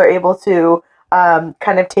still are able to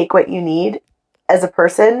kind of take what you need as a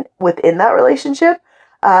person within that relationship.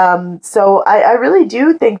 So I really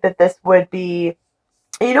do think that this would be,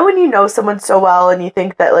 you know, when you know someone so well and you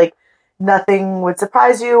think that like nothing would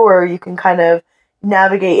surprise you, or you can kind of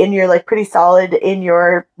navigate and you're like pretty solid in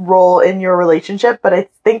your role in your relationship. But I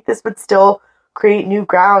think this would still create new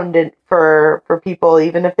ground for people,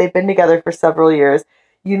 even if they've been together for several years.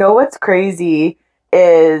 You know, what's crazy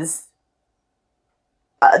is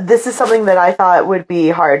this is something that I thought would be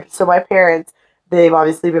hard. So my parents, they've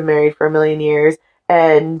obviously been married for a million years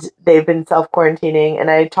and they've been self-quarantining.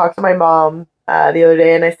 And I talked to my mom the other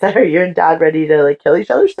day and I said, are you and dad ready to like kill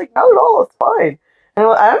each other? She's like, not at all. It's fine. And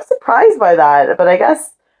I was surprised by that. But I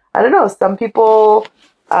guess, I don't know, some people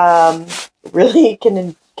really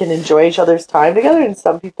can enjoy each other's time together, and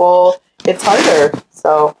some people it's harder.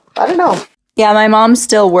 So I don't know. Yeah, my mom's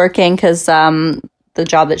still working because the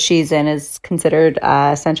job that she's in is considered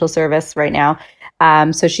essential service right now.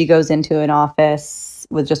 So she goes into an office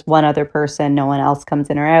with just one other person. No one else comes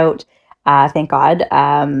in or out. Thank God.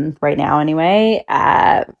 Right now, anyway,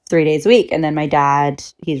 3 days a week. And then my dad,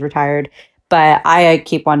 he's retired. But I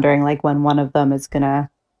keep wondering, like, when one of them is going to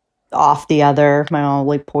off the other. My mom will,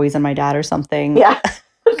 like, poison my dad or something. Yeah.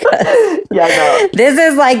 Yeah, no. This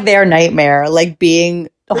is, like, their nightmare. Like, being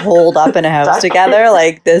holed up in a house together.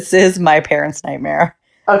 Like, this is my parents' nightmare.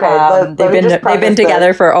 Okay. They've been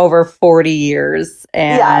together for over 40 years.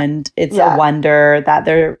 And it's a wonder that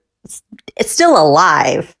it's still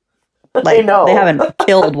alive. Like, I know. They haven't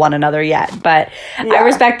killed one another yet. But I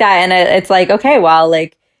respect that. And it's like, okay, well,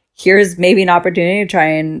 like, here's maybe an opportunity to try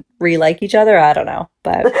and re-like each other. I don't know.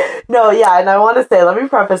 But no, yeah. And I want to say, let me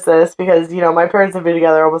preface this because, you know, my parents have been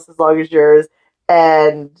together almost as long as yours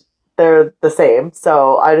and they're the same.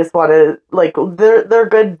 So I just want to, like, they're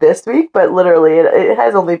good this week, but literally it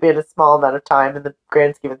has only been a small amount of time in the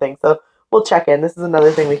grand scheme of things. So we'll check in. This is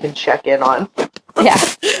another thing we can check in on. Yeah.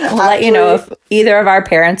 We'll let you know if either of our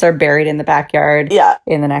parents are buried in the backyard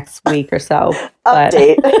in the next week or so.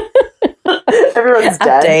 Update. Everyone's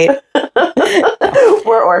dead. Update.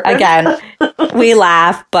 We're orphans. Again, we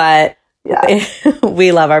laugh, but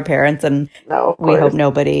we love our parents, and we hope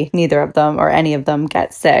neither of them or any of them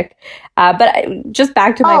get sick. But just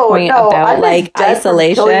back to my point about like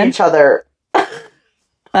isolation. Killing each other.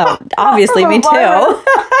 Oh, obviously, me too.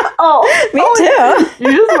 Me too.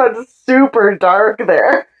 You just went super dark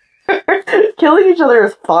there. Killing each other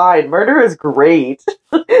is fine. Murder is great.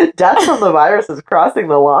 Death from the virus is crossing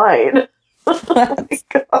the line. Oh my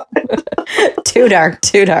God. Too dark,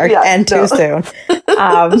 and too soon.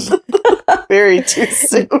 Very too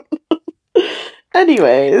soon.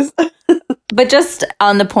 Anyways. But just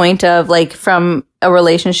on the point of like from a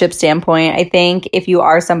relationship standpoint, I think if you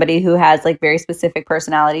are somebody who has like very specific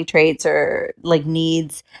personality traits or like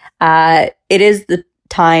needs, it is the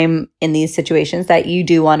time in these situations that you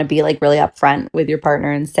do want to be like really upfront with your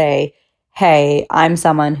partner and say, hey, I'm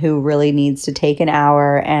someone who really needs to take an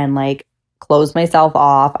hour and like close myself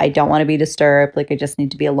off. I don't want to be disturbed. Like I just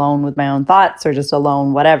need to be alone with my own thoughts or just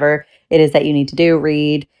alone, whatever it is that you need to do,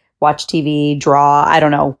 read, watch TV, draw, I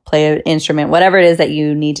don't know, play an instrument, whatever it is that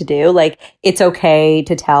you need to do. Like it's okay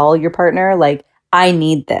to tell your partner, like, I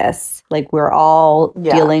need this. Like we're all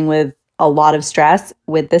dealing with a lot of stress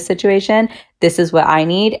with this situation. This is what I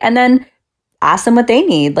need. And then ask them what they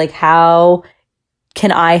need. Like, how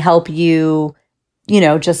can I help you, you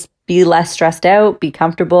know, just be less stressed out, be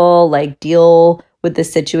comfortable, like deal with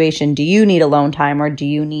this situation? Do you need alone time, or do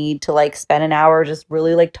you need to like spend an hour just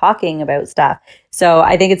really like talking about stuff? So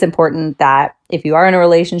I think it's important that if you are in a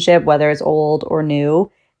relationship, whether it's old or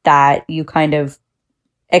new, that you kind of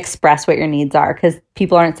express what your needs are, because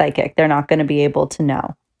people aren't psychic. They're not going to be able to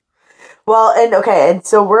know. Well, and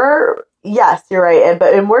so we're yes, you're right.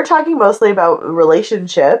 And we're talking mostly about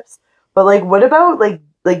relationships, but like what about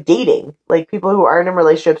like dating? Like people who aren't in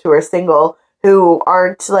relationships, who are single, who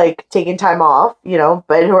aren't like taking time off,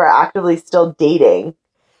 but who are actively still dating.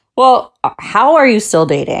 Well, how are you still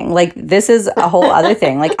dating? Like, this is a whole other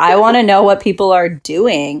thing. Like, I want to know what people are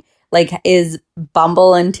doing. Like, is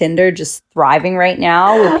Bumble and Tinder just thriving right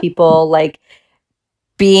now with people like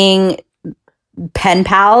being pen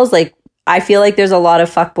pals? Like, I feel like there's a lot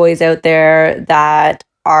of fuckboys out there that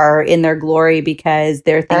are in their glory because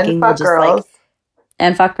they're thinking And fuck they'll just girls. like,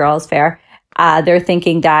 and fuck girls, fair. They're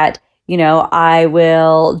thinking that, I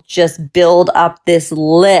will just build up this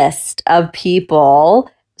list of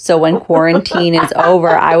people. So when quarantine is over,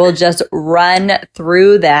 I will just run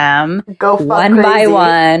through them Go fuck one crazy. by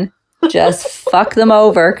one, just fuck them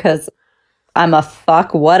over because I'm a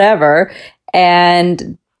fuck whatever.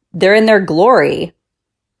 And they're in their glory.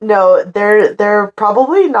 No, they're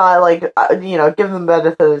probably not like give them the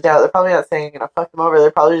benefit of the doubt. They're probably not saying fuck them over. They're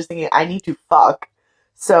probably just thinking I need to fuck.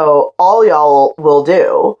 So all y'all will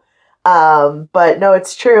do. But no,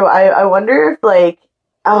 it's true. I wonder if like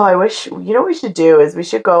I wish what we should do is we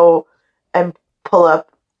should go and pull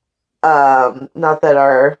up not that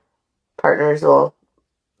our partners will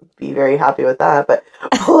be very happy with that, but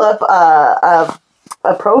pull up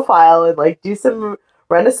a profile and like do some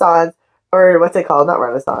Renaissance. Or what's it called? Not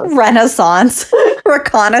Renaissance.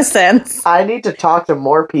 Reconnaissance. I need to talk to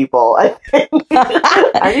more people. I think.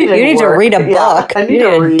 You need to read a book. I need you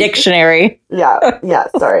to need a dictionary. Yeah,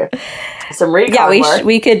 sorry. Some recon Yeah,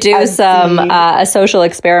 we could do some a social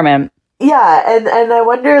experiment. Yeah, and I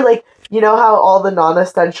wonder, like, how all the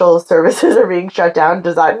non-essential services are being shut down?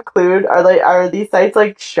 Does that include, are these sites,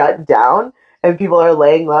 like, shut down and people are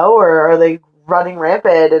laying low, or are they running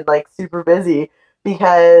rampant and, like, super busy?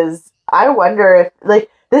 Because I wonder if, like,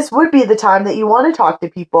 this would be the time that you want to talk to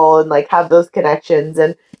people and, like, have those connections.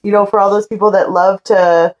 And, for all those people that love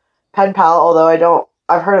to pen pal, although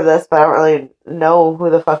I've heard of this, but I don't really know who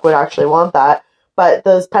the fuck would actually want that. But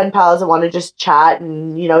those pen pals that want to just chat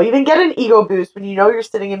and, even get an ego boost when you're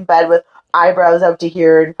sitting in bed with eyebrows out to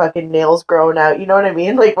here and fucking nails growing out. You know what I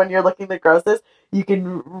mean? Like, when you're looking the grossest, you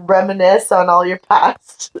can reminisce on all your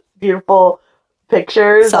past beautiful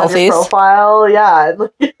pictures on your profile. Yeah.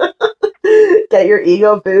 Get your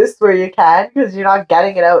ego boost where you can, because you're not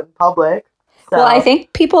getting it out in public. So. Well, I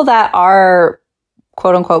think people that are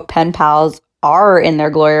quote unquote pen pals are in their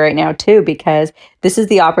glory right now too, because this is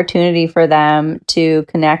the opportunity for them to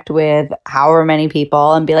connect with however many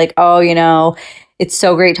people and be like, oh, it's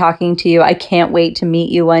so great talking to you. I can't wait to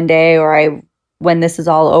meet you one day, or when this is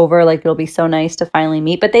all over, like, it'll be so nice to finally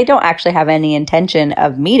meet. But they don't actually have any intention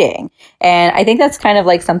of meeting. And I think that's kind of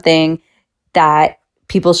like something that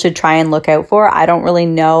people should try and look out for. I don't really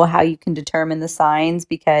know how you can determine the signs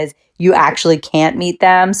because you actually can't meet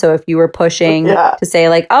them. So if you were pushing to say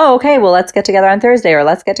like, oh, okay, well, let's get together on Thursday or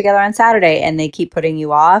let's get together on Saturday, and they keep putting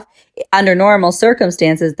you off under normal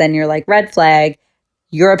circumstances, then you're like, red flag,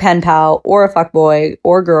 you're a pen pal or a fuckboy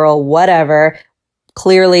or girl, whatever.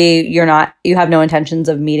 Clearly you have no intentions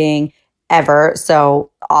of meeting ever. So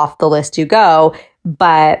off the list you go.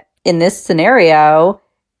 But in this scenario,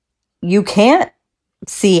 you can't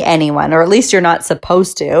see anyone, or at least you're not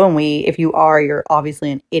supposed to. And if you are, you're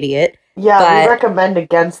obviously an idiot. Yeah, we recommend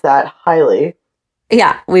against that highly.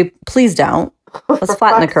 Yeah, please don't. Let's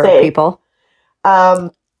flatten the curve, people.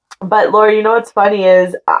 But Laura, what's funny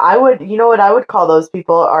is what I would call those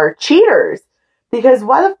people are cheaters. Because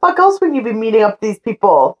why the fuck else would you be meeting up these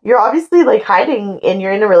people? You're obviously like hiding and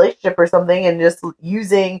you're in a relationship or something and just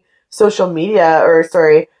using social media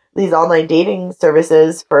these online dating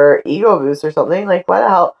services for ego boost or something. Like, why the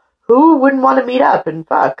hell? Who wouldn't want to meet up and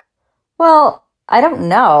fuck? Well, I don't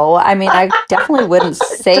know. I mean, I definitely wouldn't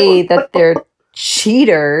say that they're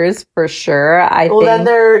cheaters for sure. I think then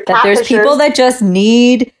they're that there's people that just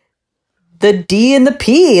need the D and the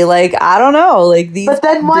P. Like, I don't know. Like these. But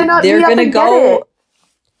then why not? They're gonna go. Get it?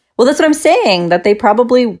 Well, that's what I'm saying. That they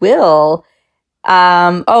probably will.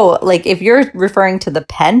 Like if you're referring to the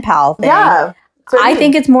pen pal thing. Yeah. I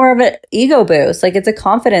think it's more of an ego boost. Like, it's a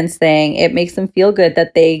confidence thing. It makes them feel good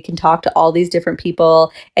that they can talk to all these different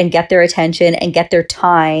people and get their attention and get their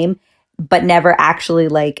time, but never actually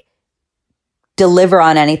like deliver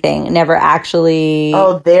on anything. Never actually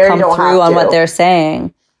come through on what they're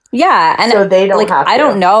saying. Yeah, and so they don't have to. I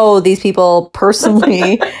don't know these people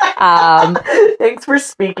personally. Thanks for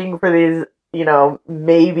speaking for these,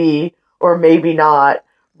 maybe or maybe not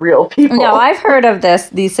real people. No, I've heard of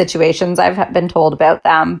these situations. I've been told about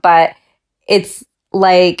them, but it's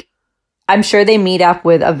like, I'm sure they meet up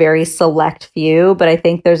with a very select few, but I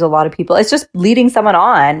think there's a lot of people. It's just leading someone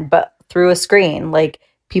on, but through a screen. Like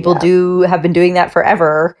people have been doing that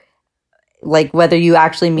forever. Like whether you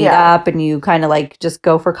actually meet up and you kind of like just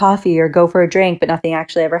go for coffee or go for a drink, but nothing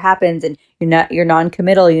actually ever happens, and you're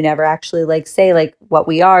non-committal. You never actually like say like what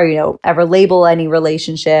we are, ever label any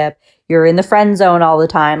relationship. You're in the friend zone all the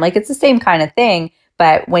time. Like it's the same kind of thing.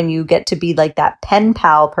 But when you get to be like that pen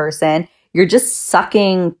pal person, you're just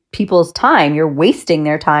sucking people's time. You're wasting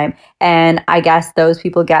their time. And I guess those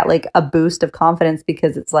people get like a boost of confidence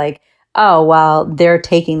because it's like, oh, well, they're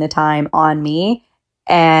taking the time on me.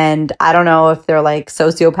 And I don't know if they're like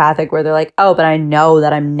sociopathic where they're like, oh, but I know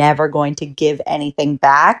that I'm never going to give anything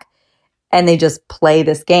back. And they just play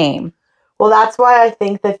this game. Well, that's why I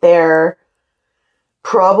think that they're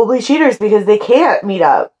probably cheaters because they can't meet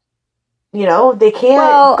up. They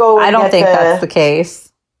can't go and I don't think that's the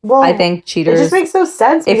case. Well, I think cheaters... It just makes no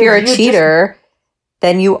sense. If you're a cheater,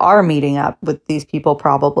 then you are meeting up with these people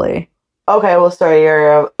probably. Okay, well, sorry,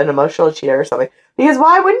 you're an emotional cheater or something. Because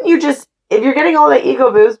why wouldn't you just... If you're getting all the ego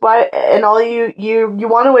boost, why and all you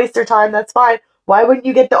want to waste your time, that's fine. Why wouldn't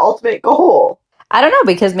you get the ultimate goal? I don't know,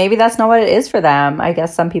 because maybe that's not what it is for them. I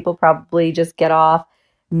guess some people probably just get off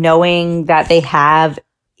knowing that they have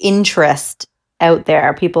interest out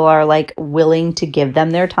there. People are like willing to give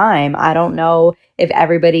them their time. I don't know if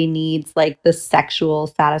everybody needs like the sexual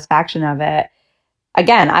satisfaction of it.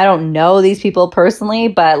 Again, I don't know these people personally,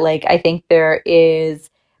 but like I think there is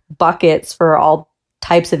buckets for all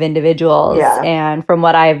types of individuals. Yeah. And from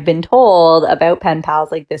what I've been told about pen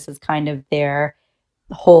pals, like this is kind of their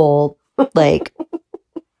whole like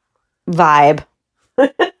vibe.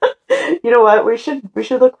 You know what? We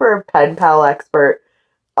should look for a pen pal expert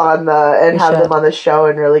have them on the show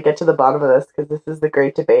and really get to the bottom of this because this is the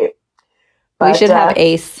great debate. But, we should have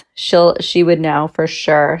Ace. She would know for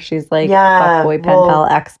sure. She's like fuckboy pen pal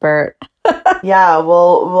expert. Yeah,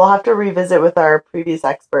 we'll have to revisit with our previous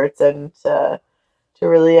experts and to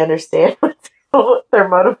really understand what their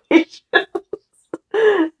motivations.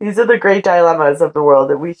 These are the great dilemmas of the world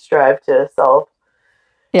that we strive to solve.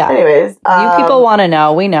 Yeah. Anyways, you people want to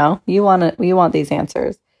know. We know you want these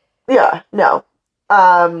answers. Yeah. No.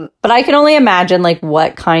 But I can only imagine like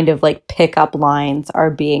what kind of like pickup lines are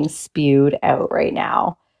being spewed out right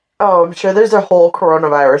now. Oh, I'm sure there's a whole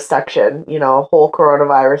coronavirus section, a whole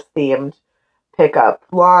coronavirus themed pickup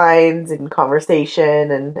lines and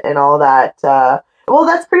conversation and all that. Well,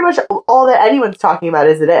 that's pretty much all that anyone's talking about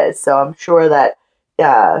as it is. So I'm sure that,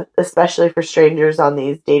 especially for strangers on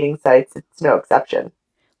these dating sites, it's no exception.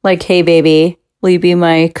 Like, hey, baby, will you be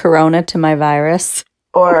my corona to my virus?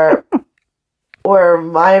 Or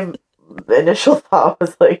my initial thought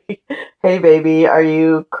was like, hey, baby, are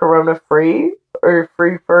you corona free or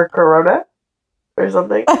free for corona or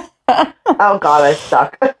something? Oh, God, I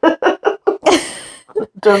suck.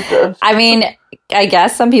 Don't judge. I mean, I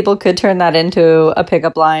guess some people could turn that into a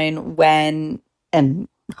pickup line when, and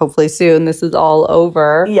hopefully soon, this is all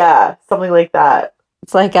over. Yeah, something like that.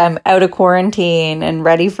 It's like I'm out of quarantine and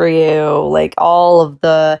ready for you. Like all of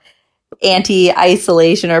the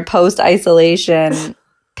anti-isolation or post-isolation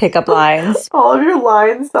pickup lines. All of your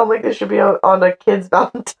lines sound like they should be on a kid's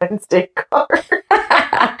Valentine's Day card.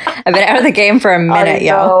 I've been out of the game for a minute,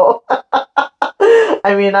 yo.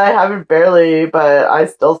 I mean, I haven't barely, but I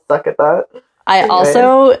still suck at that. I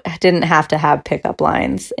also didn't have to have pickup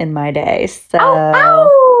lines in my day, so...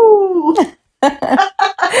 Ow!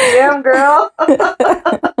 Damn, girl.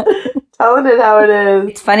 Telling it how it is.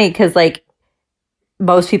 It's funny because, like,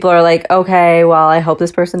 most people are like, okay, well, I hope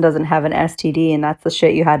this person doesn't have an STD, and that's the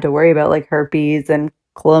shit you had to worry about, like herpes and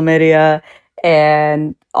chlamydia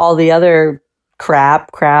and all the other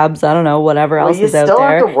crabs, I don't know, whatever else is out there. You still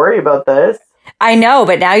have to worry about this. I know,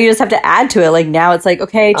 but now you just have to add to it. Like, now it's like,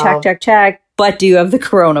 okay, check, but do you have the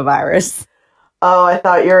coronavirus? Oh, I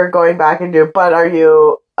thought you were going back into, but are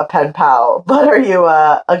you a pen pal? But are you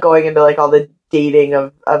going into, like, all the dating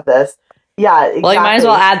of this? Yeah, exactly. Well, you might as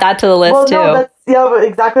well add that to the list, too. No, that's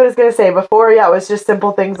exactly what I was going to say. Before, it was just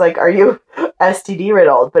simple things like, are you STD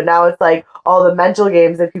riddled? But now it's like all the mental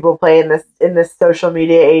games that people play in this social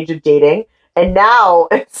media age of dating. And now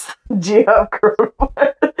it's, do you have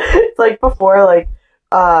coronavirus? It's like before, like,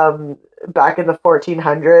 back in the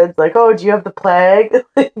 1400s, like, oh, do you have the plague?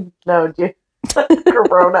 No, do you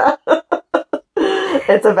corona?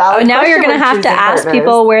 It's a valid now you're going to have to ask partners.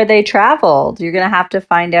 people where they traveled. You're going to have to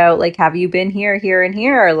find out, like, have you been here, and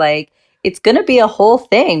here? Like, it's going to be a whole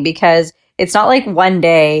thing because it's not like one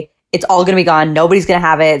day it's all going to be gone. Nobody's going to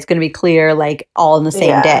have it. It's going to be clear, like, all in the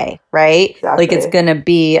same day, right? Exactly. Like, it's going to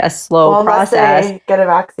be a slow process. Unless they get a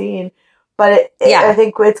vaccine. But Yeah. I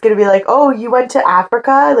think it's going to be like, oh, you went to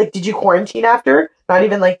Africa? Like, did you quarantine after? Not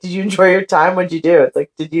even like, did you enjoy your time? What'd you do? It's like,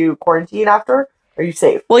 did you quarantine after? Are you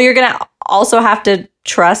safe? Well, you're going to also have to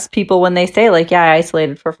trust people when they say, like, yeah, I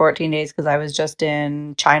isolated for 14 days because I was just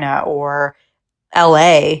in China or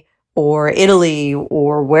LA or Italy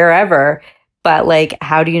or wherever. But, like,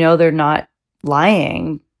 how do you know they're not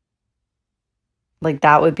lying? Like,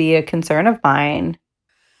 that would be a concern of mine.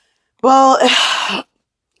 Well,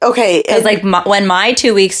 okay. Because, like, when my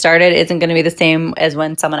 2 weeks started isn't going to be the same as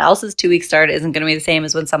when someone else's 2 weeks started, isn't going to be the same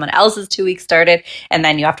as when someone else's 2 weeks started. And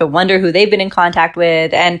then you have to wonder who they've been in contact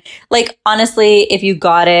with. And, like, honestly, if you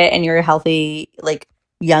got it and you're a healthy, like,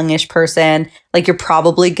 youngish person, like, you're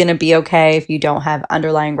probably going to be okay if you don't have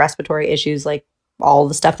underlying respiratory issues, like all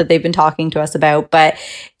the stuff that they've been talking to us about. But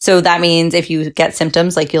so that means if you get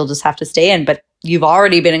symptoms, like, you'll just have to stay in. But you've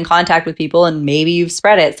already been in contact with people and maybe you've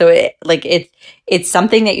spread it. So it's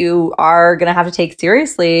something that you are going to have to take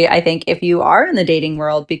seriously, I think, if you are in the dating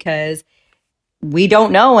world, because we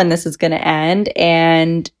don't know when this is going to end.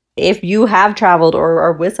 And if you have traveled or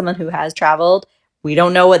are with someone who has traveled, we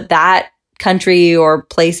don't know what that country or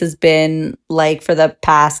place has been like for the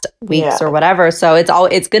past weeks or whatever. So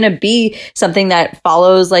it's going to be something that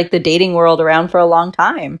follows, like, the dating world around for a long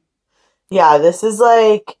time. Yeah, this is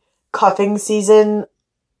like cuffing season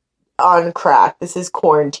on crack. This is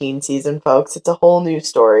quarantine season, folks. It's a whole new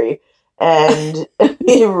story. And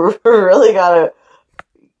you really gotta,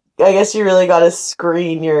 I guess you really gotta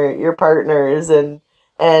screen your partners and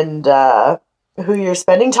who you're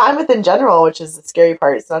spending time with in general, which is the scary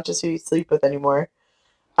part. It's not just who you sleep with anymore.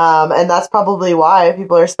 And that's probably why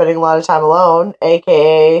people are spending a lot of time alone,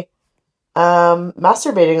 aka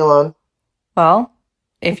masturbating alone. Well,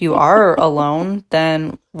 if you are alone,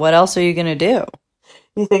 then what else are you going to do?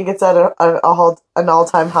 You think it's at an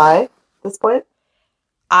all-time high at this point?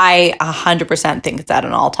 I 100% think it's at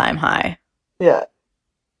an all-time high. Yeah.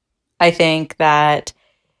 I think that,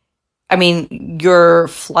 I mean, you're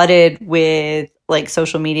flooded with, like,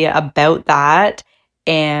 social media about that.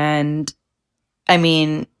 And, I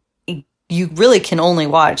mean, you really can only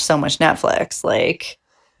watch so much Netflix. Like,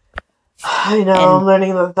 I know, I'm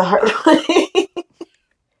learning that the hard way.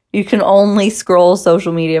 You can only scroll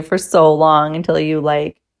social media for so long until you,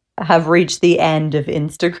 like, have reached the end of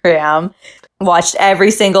Instagram. Watched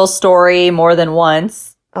every single story more than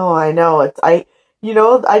once. Oh, I know. I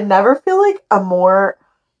never feel like a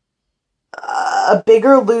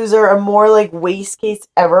bigger loser, a more, like, waste case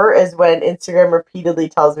ever is when Instagram repeatedly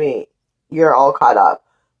tells me you're all caught up.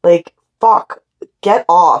 Like, fuck, get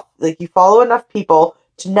off. Like, you follow enough people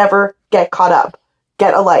to never get caught up.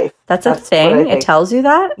 Get a life. That's a thing? It tells you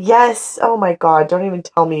that? Yes. Oh my God. Don't even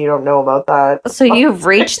tell me you don't know about that. So you've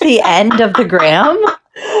reached the end of the gram?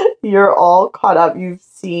 You're all caught up. You've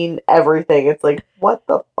seen everything. It's like, what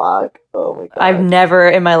the fuck? Oh my God. I've never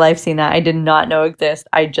in my life seen that. I did not know exist.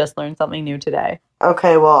 I just learned something new today.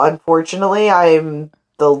 Okay, well, unfortunately, I'm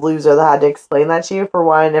the loser that had to explain that to you, for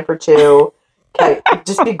one, and for two, okay,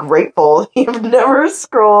 just be grateful you've never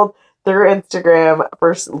scrolled through Instagram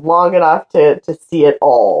for long enough to see it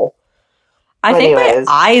all. I think my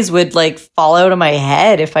eyes would, like, fall out of my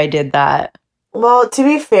head if I did that. Well, to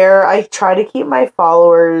be fair, I try to keep my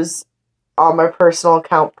followers on my personal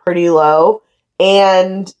account pretty low,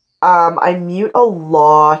 and I mute a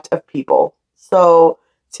lot of people. So,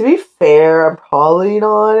 to be fair, I'm probably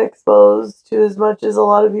not exposed to as much as a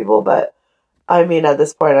lot of people, but I mean, at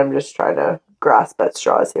this point, I'm just trying to grasp at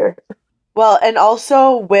straws here. Well, and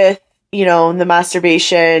also with, the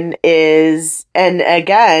masturbation is, and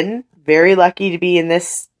again, very lucky to be in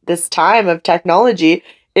this time of technology,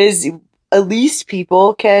 is at least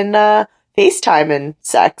people can FaceTime and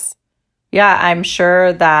sex. Yeah, I'm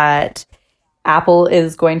sure that Apple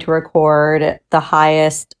is going to record the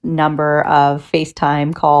highest number of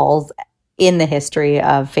FaceTime calls in the history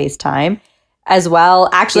of FaceTime as well.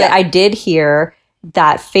 Actually, yeah. I did hear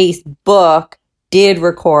that Facebook did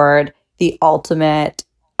record the ultimate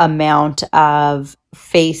amount of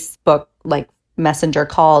Facebook, like, Messenger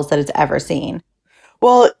calls that it's ever seen.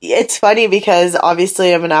 Well, it's funny because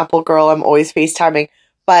obviously I'm an Apple girl. I'm always FaceTiming.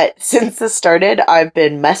 But since this started, I've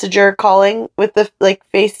been Messenger calling with the, like,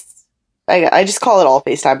 I just call it all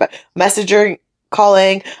FaceTime, but Messenger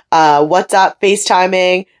calling, WhatsApp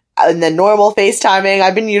FaceTiming, and then normal FaceTiming.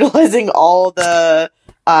 I've been utilizing all the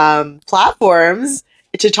platforms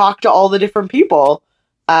to talk to all the different people.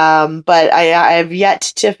 But I have yet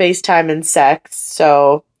to FaceTime and sex,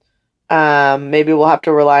 so maybe we'll have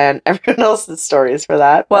to rely on everyone else's stories for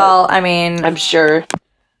that. Well, I mean, I'm sure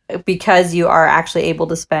because you are actually able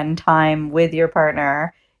to spend time with your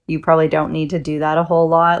partner, you probably don't need to do that a whole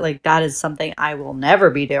lot. Like that is something I will never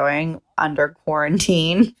be doing under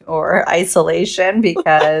quarantine or isolation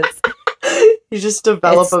because you just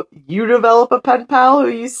develop a pen pal who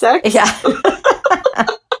you sex. Yeah.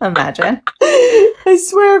 Imagine. I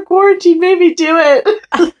swear quarantine made me do it.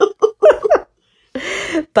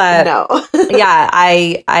 But no. Yeah,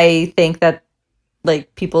 I think that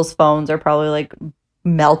like people's phones are probably like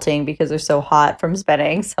melting because they're so hot from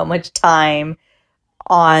spending so much time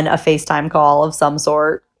on a FaceTime call of some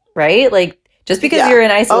sort, right? Like just because you're in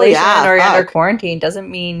isolation or you're under quarantine doesn't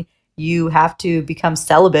mean you have to become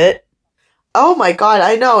celibate. Oh my God,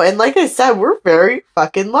 I know. And like I said, we're very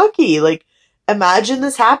fucking lucky. Like imagine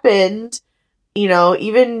this happened,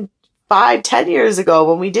 even 5-10 years ago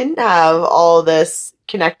when we didn't have all this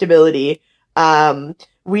connectability. And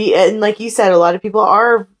like you said, a lot of people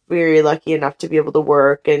are very lucky enough to be able to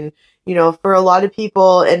work. And, for a lot of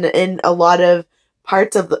people and in a lot of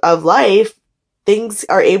parts of life, things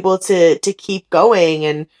are able to keep going.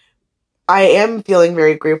 And I am feeling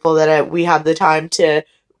very grateful that we have the time to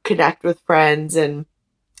connect with friends. And,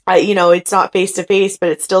 it's not face to face, but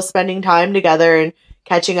it's still spending time together and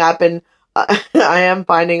catching up. And I am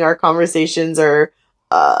finding our conversations are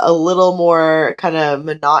a little more kind of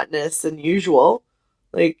monotonous than usual.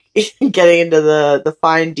 Like getting into the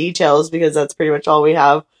fine details because that's pretty much all we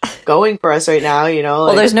have going for us right now,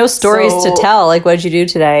 Well, there's no stories to tell. Like, what did you do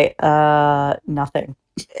today? Nothing.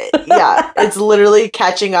 Yeah, it's literally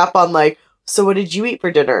catching up on like, so what did you eat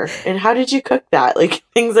for dinner? And how did you cook that? Like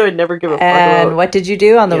things I would never give a fuck about. And what did you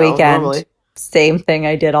do on the weekend? Normally. Same thing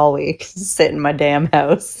I did all week. Sit in my damn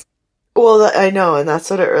house. Well, I know, and that's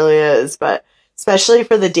what it really is. But especially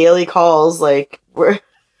for the daily calls, like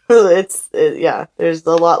there's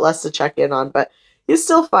a lot less to check in on, but you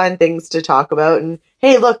still find things to talk about. And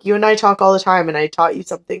hey, look, you and I talk all the time, and I taught you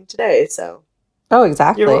something today, so. Oh,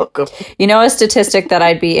 exactly. You're welcome. A statistic that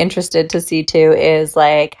I'd be interested to see too is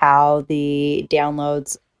like how the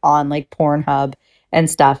downloads on like Pornhub and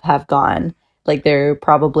stuff have gone. Like they're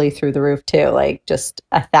probably through the roof too, like just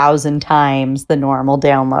 1,000 times the normal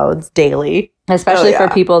downloads daily, especially for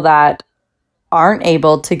people that aren't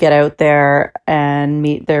able to get out there and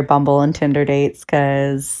meet their Bumble and Tinder dates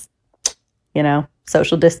because,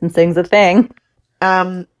 social distancing's a thing.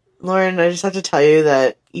 Lauren, I just have to tell you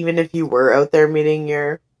that even if you were out there meeting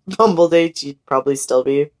your Bumble dates, you'd probably still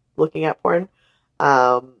be looking at porn.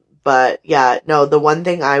 But yeah, no, the one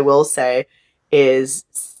thing I will say is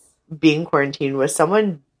being quarantined with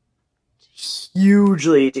someone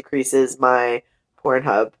hugely decreases my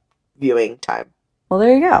Pornhub viewing time. Well,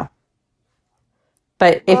 there you go.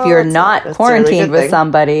 But if you're not quarantined with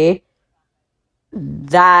somebody,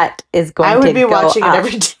 that is going to go I would be watching it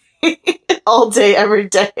every day. All day, every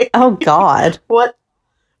day. Oh, God. What?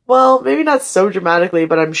 Well, maybe not so dramatically,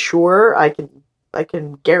 but I'm sure I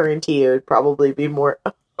can guarantee it would probably be more.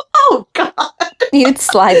 Oh, God. You'd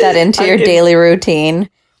slide that into your daily routine.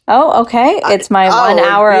 Oh, okay. It's my 1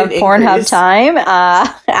 hour of Pornhub time.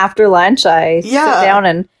 After lunch, I sit down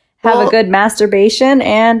and have a good masturbation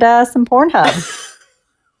and some Pornhub.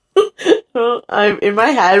 I'm in my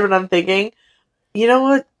head when I'm thinking, you know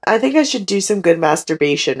what? I think I should do some good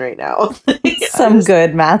masturbation right now.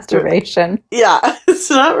 Good masturbation. Yeah, it's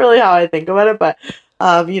not really how I think about it, but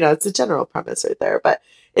it's a general premise right there. But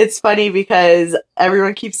it's funny because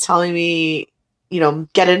everyone keeps telling me,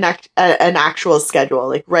 get an actual schedule,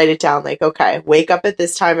 like write it down, like, okay, wake up at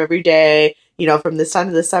this time every day, from this time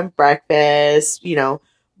to this time, breakfast,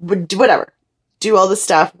 whatever, do all the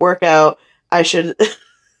stuff, work out. I should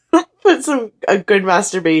put a good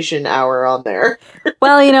masturbation hour on there.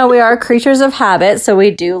 Well, we are creatures of habit, so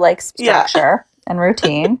we do like structure and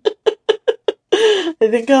routine. I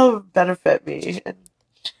think it'll benefit me, and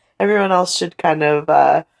everyone else should kind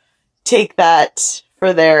of take that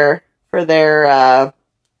for their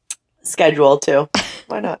schedule too.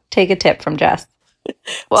 Why not? Take a tip from Jess.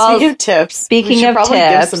 Well, speaking of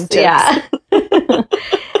tips, yeah.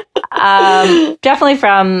 Definitely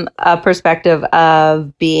from a perspective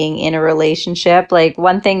of being in a relationship, like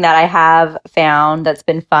one thing that I have found that's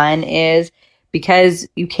been fun is because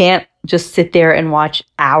you can't just sit there and watch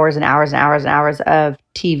hours and hours and hours and hours of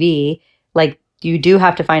TV, like you do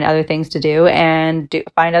have to find other things to do and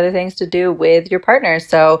find other things to do with your partner.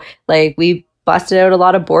 So like we busted out a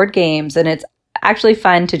lot of board games, and it's actually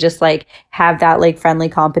fun to just like have that like friendly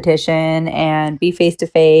competition and be face to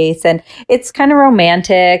face, and it's kind of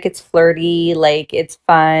romantic, it's flirty, like it's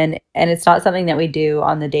fun, and it's not something that we do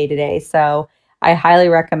on the day to day. So I highly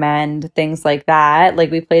recommend things like that. Like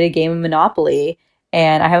we played a game of Monopoly,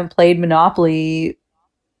 and I haven't played Monopoly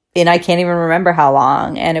and I can't even remember how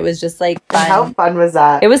long. And it was just like fun. And how fun was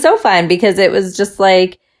that? It was so fun because it was just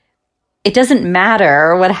like, it doesn't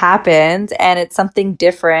matter what happens and it's something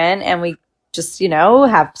different. And we just,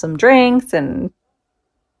 have some drinks and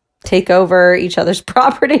take over each other's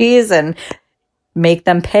properties and make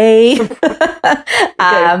them pay.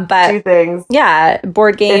 But 2 things. Yeah,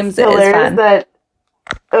 board games it's is fun. That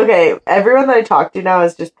everyone that I talk to now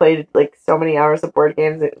has just played like so many hours of board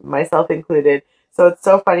games, myself included. So it's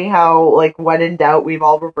so funny how like when in doubt we've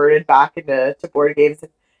all reverted back into board games.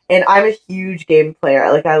 And I'm a huge game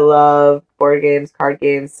player. Like I love board games, card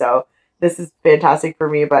games. So this is fantastic for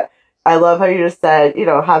me. But I love how you just said,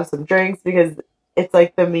 have some drinks, because it's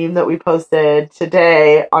like the meme that we posted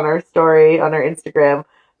today on our story on our Instagram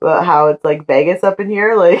about how it's like Vegas up in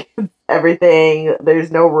here. Like everything,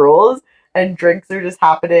 there's no rules and drinks are just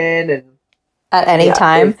happening and at any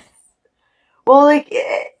time. Well, like,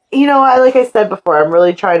 like I said before, I'm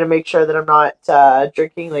really trying to make sure that I'm not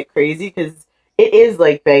drinking like crazy, because it is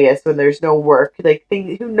like Vegas when there's no work. Like,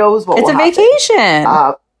 who knows what? It's a vacation.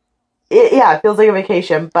 It feels like a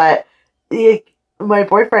vacation. But my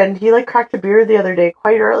boyfriend, he like cracked a beer the other day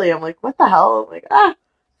quite early. I'm like, what the hell? I'm like,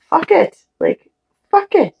 fuck it. Like,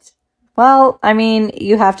 fuck it. Well, I mean,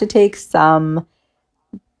 you have to take some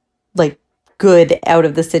like good out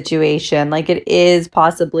of the situation. Like, it is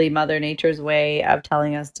possibly Mother Nature's way of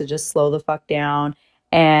telling us to just slow the fuck down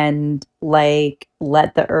and like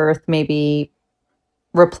let the earth maybe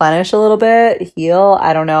replenish a little bit, heal.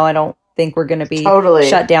 I don't know. I don't think we're going to be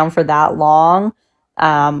shut down for that long.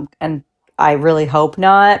 And I really hope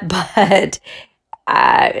not, but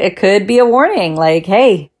it could be a warning. Like,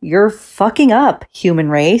 hey, you're fucking up, human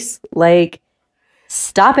race. Like,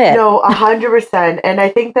 stop it. No, 100%. And I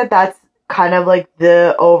think that that's kind of like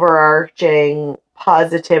the overarching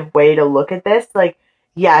positive way to look at this. Like,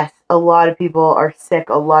 yes, a lot of people are sick.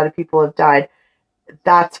 A lot of people have died.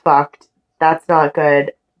 That's fucked. That's not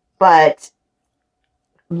good. But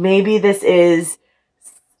maybe this is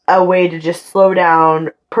a way to just slow down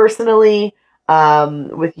personally,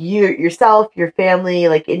 with yourself, your family,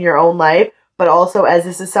 like in your own life. But also as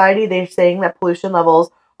a society, they're saying that pollution levels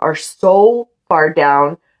are so far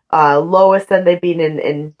down, lowest than they've been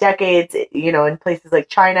in decades, in places like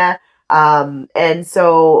China. And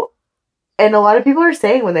a lot of people are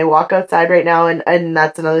saying when they walk outside right now, and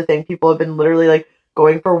that's another thing, people have been literally like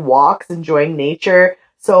going for walks, enjoying nature.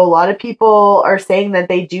 So a lot of people are saying that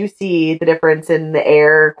they do see the difference in the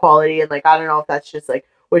air quality. And like, I don't know if that's just like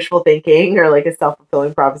wishful thinking or like a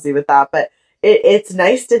self-fulfilling prophecy with that, but it's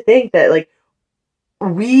nice to think that like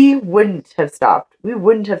we wouldn't have stopped. We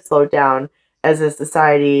wouldn't have slowed down as a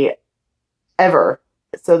society ever.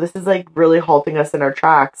 So this is like really halting us in our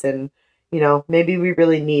tracks, and maybe we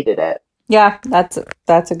really needed it. Yeah, that's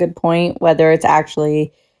a good point. Whether it's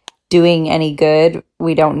actually doing any good,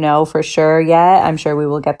 we don't know for sure yet. I'm sure we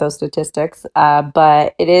will get those statistics.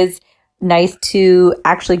 But it is nice to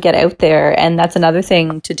actually get out there. And that's another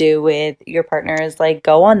thing to do with your partner is like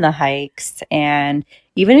go on the hikes. And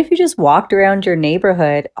even if you just walked around your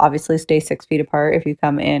neighborhood, obviously stay 6 feet apart if you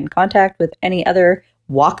come in contact with any other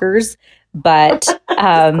walkers. But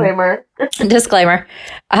disclaimer.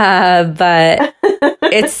 But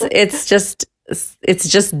it's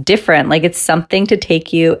just different. Like, it's something to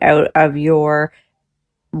take you out of your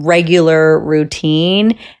regular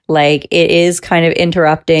routine. Like, it is kind of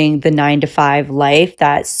interrupting the 9-to-5 life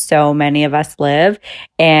that so many of us live,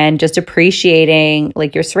 and just appreciating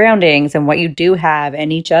like your surroundings and what you do have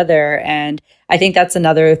and each other. And I think that's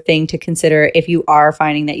another thing to consider if you are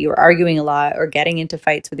finding that you're arguing a lot or getting into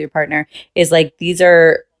fights with your partner, is like, these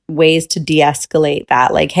are ways to de-escalate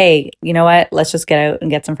that. Like, hey, you know what? Let's just get out and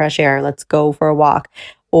get some fresh air. Let's go for a walk.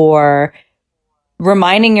 Or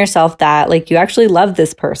reminding yourself that like you actually love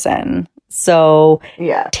this person. So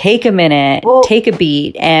take a minute, take a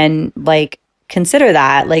beat, and like consider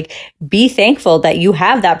that. Like, be thankful that you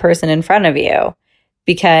have that person in front of you,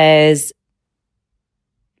 because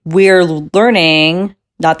we're learning,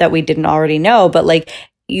 not that we didn't already know, but like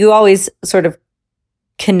you always sort of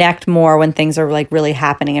connect more when things are like really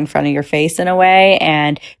happening in front of your face in a way.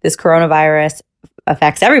 And this coronavirus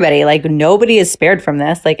affects everybody. Like, nobody is spared from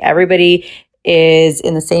this. Like, everybody is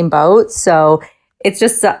in the same boat. So it's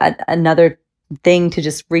just another thing to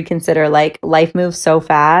just reconsider. Like, life moves so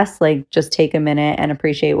fast. Like, just take a minute and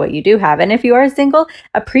appreciate what you do have. And if you are single,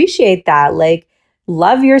 appreciate that. Like,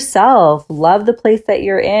 love yourself, love the place that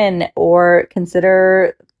you're in, or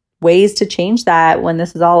consider ways to change that when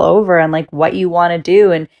this is all over, and like what you want to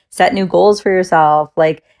do, and set new goals for yourself.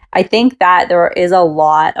 Like, I think that there is a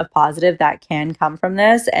lot of positive that can come from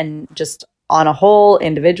this, and just on a whole,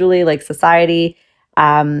 individually, like society,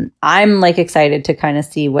 I'm like excited to kind of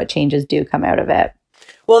see what changes do come out of it.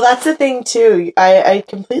 Well, that's the thing too. I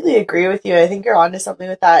completely agree with you. I think you're onto something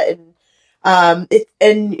with that.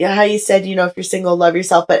 And how you said, if you're single, love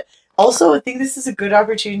yourself, but also I think this is a good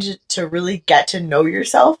opportunity to really get to know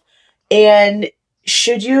yourself. And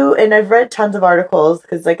and I've read tons of articles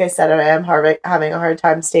because like I said, I am having a hard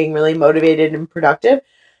time staying really motivated and productive.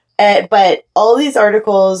 But all these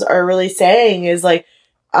articles are really saying is like,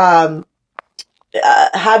 have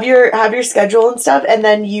your schedule and stuff, and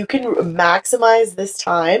then you can maximize this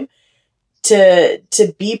time to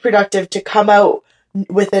be productive, to come out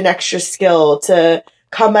with an extra skill, to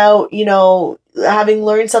come out, having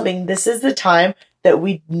learned something. This is the time that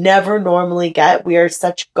we never normally get. We are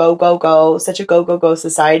such such a go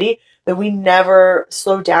society that we never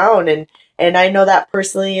slow down. And I know that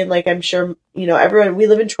personally, and like, I'm sure, everyone, we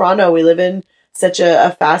live in Toronto, we live in such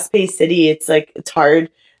a fast paced city. It's like, it's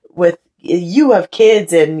hard with, you have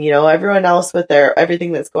kids and, everyone else with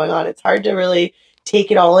everything that's going on. It's hard to really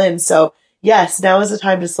take it all in. So yes, now is the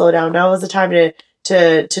time to slow down. Now is the time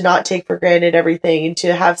to not take for granted everything and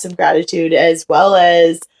to have some gratitude, as well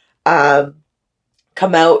as,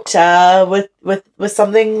 come out, with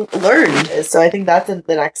something learned. So I think that's the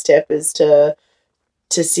next tip, is to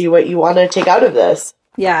see what you want to take out of this.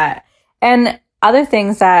 Yeah. And other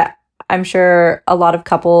things that I'm sure a lot of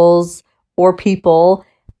couples or people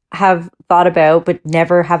have thought about but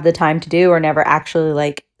never have the time to do, or never actually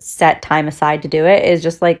like set time aside to do it, is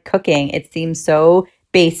just like cooking. It seems so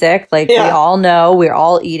basic. Like, we all know, we're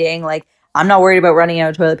all eating. Like, I'm not worried about running out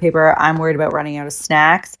of toilet paper. I'm worried about running out of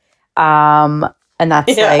snacks. And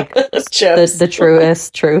that's like the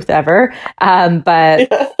truest truth ever.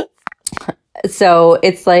 But so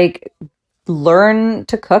it's like, learn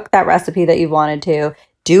to cook that recipe that you've wanted to.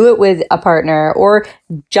 Do it with a partner, or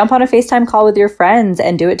jump on a FaceTime call with your friends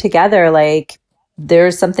and do it together. Like,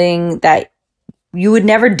 there's something that you would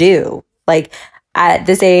never do. Like, at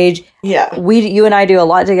this age, you and I do a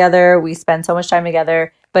lot together. We spend so much time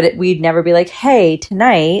together, but we'd never be like, hey,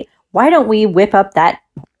 tonight, why don't we whip up that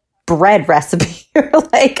bread recipe? Or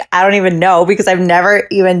like, I don't even know, because I've never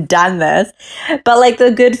even done this, but like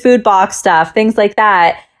the good food box stuff, things like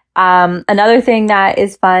that. Another thing that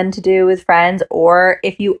is fun to do with friends, or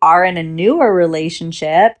if you are in a newer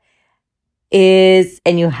relationship, is,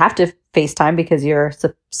 and you have to FaceTime because you're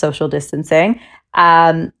social distancing,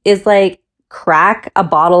 is like, crack a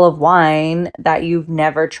bottle of wine that you've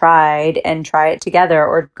never tried and try it together,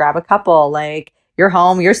 or grab a couple. Like, you're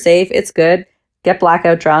home, you're safe, it's good. Get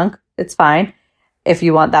blackout drunk, it's fine. If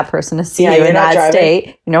you want that person to see you in that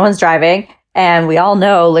state, no one's driving. And we all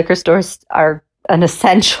know liquor stores are an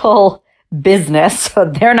essential business, so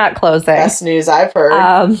they're not closing. Best news I've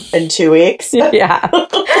heard in 2 weeks. Yeah.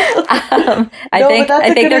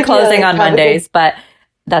 I think they're closing on Mondays, but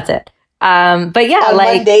that's it. But yeah, on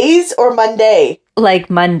like Mondays or Monday? Like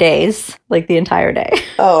Mondays, like the entire day.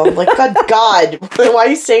 Oh, like God. Why are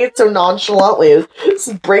you saying it so nonchalantly? This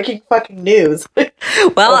is breaking fucking news.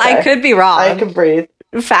 Well, okay. I could be wrong. I can breathe.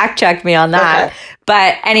 Fact check me on that. Okay.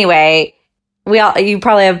 But anyway, you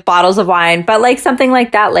probably have bottles of wine, but like something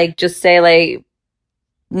like that, like just say like,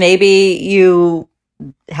 maybe you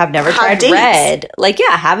have never tried dates. Red. Like,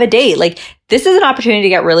 yeah, have a date. Like, this is an opportunity to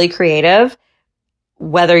get really creative,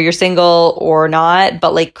 whether you're single or not,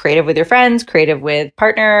 but like creative with your friends, creative with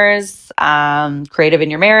partners, creative in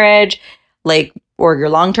your marriage, like, or your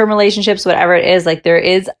long-term relationships, whatever it is. Like, there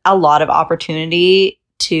is a lot of opportunity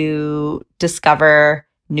to discover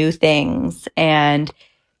new things. And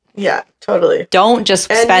yeah, totally. Don't just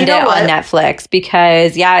spend it on Netflix,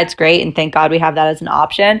 because yeah, it's great. And thank God we have that as an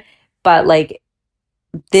option. But like,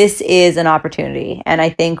 this is an opportunity. And I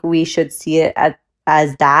think we should see it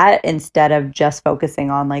as that, instead of just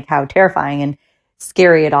focusing on like how terrifying and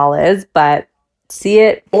scary it all is, but see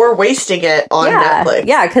it, or wasting it on Netflix.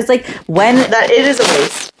 Yeah, because like, when that it is a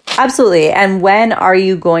waste. Absolutely. And when are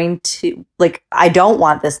you going to, like, I don't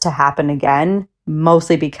want this to happen again,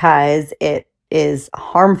 mostly because it is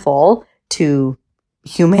harmful to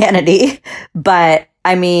humanity. But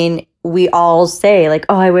I mean, we all say like,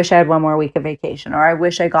 oh, I wish I had one more week of vacation, or I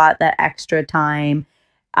wish I got that extra time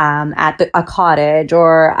at a cottage,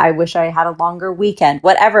 or I wish I had a longer weekend,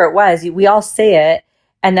 whatever it was. We all say it.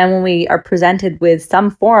 And then when we are presented with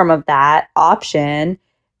some form of that option,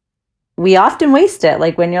 we often waste it.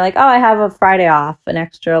 Like, when you're like, oh, I have a Friday off, an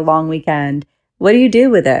extra long weekend. What do you do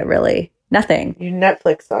with it, really? Nothing. You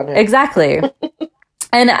Netflix on it. Exactly.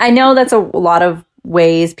 And I know that's a lot of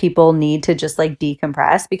ways people need to just like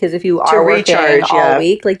decompress, because if you are working all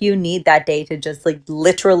week, like, you need that day to just like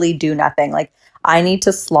literally do nothing. Like, I need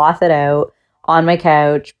to sloth it out on my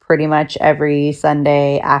couch pretty much every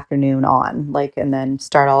Sunday afternoon on, like, and then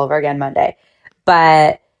start all over again Monday.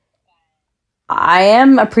 But I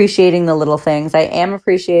am appreciating the little things. I am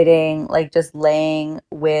appreciating like just laying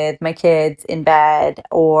with my kids in bed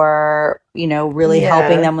or, you know, really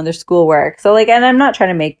helping them with their schoolwork. So like, and I'm not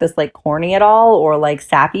trying to make this like corny at all or like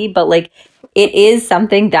sappy, but like it is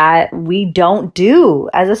something that we don't do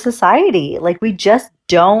as a society. Like we just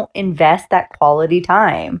don't invest that quality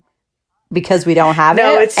time because we don't have it.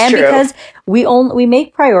 It's and true. Because we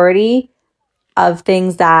make priority of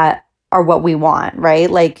things that are what we want, right?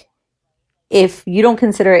 Like if you don't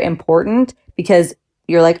consider it important because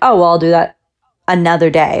you're like, oh, well, I'll do that another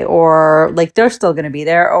day, or like they're still going to be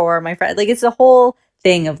there, or my friend, like it's a whole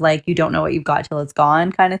thing of like, you don't know what you've got till it's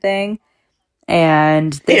gone kind of thing.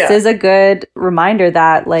 And this is a good reminder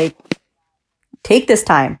that like, take this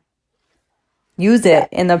time, use it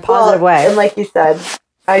in the positive way. And like you said,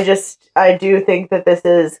 I do think that this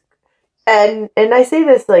is, and I say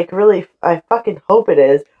this like really, I fucking hope it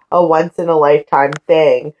is a once in a lifetime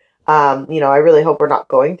thing. You know, I really hope we're not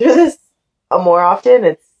going through this more often.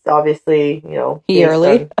 It's obviously, you know,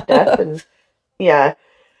 yearly death and yeah.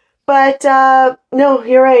 But no,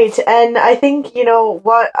 you're right. And I think, you know,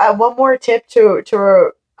 what one more tip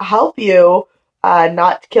to help you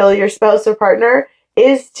not kill your spouse or partner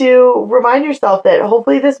is to remind yourself that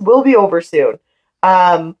hopefully this will be over soon.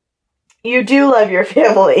 You do love your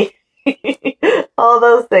family. All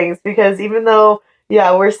those things, because even though,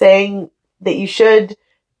 yeah, we're saying that you should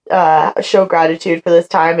show gratitude for this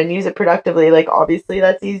time and use it productively, like obviously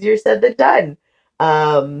that's easier said than done.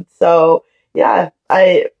 So yeah,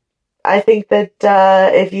 I think that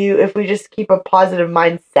if we just keep a positive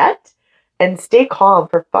mindset and stay calm,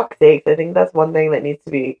 for fuck's sake, I think that's one thing that needs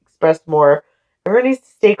to be expressed more. Everyone needs to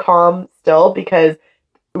stay calm still, because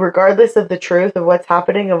regardless of the truth of what's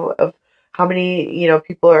happening, of how many, you know,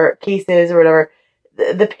 people are cases or whatever,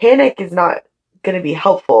 the panic is not going to be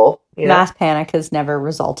helpful. You know? Mass panic has never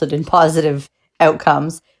resulted in positive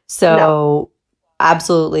outcomes. So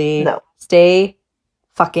absolutely stay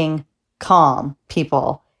fucking calm,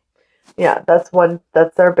 people. Yeah, that's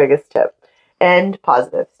our biggest tip. And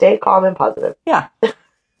positive. Stay calm and positive. Yeah.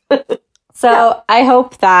 So I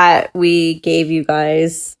hope that we gave you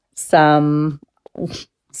guys something,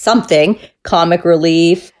 comic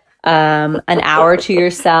relief, an hour to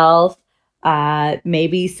yourself,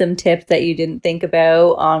 maybe some tips that you didn't think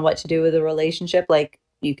about on what to do with a relationship. Like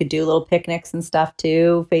you could do little picnics and stuff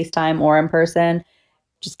too, FaceTime or in person,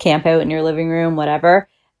 just camp out in your living room, whatever.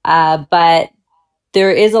 But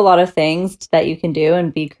there is a lot of things that you can do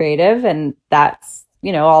and be creative. And that's,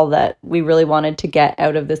 you know, all that we really wanted to get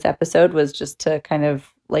out of this episode was just to kind of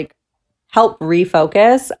like help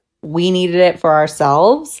refocus. We needed it for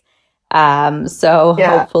ourselves. So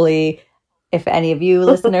hopefully if any of you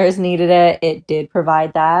listeners needed it, it did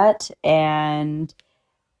provide that. And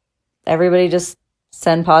everybody just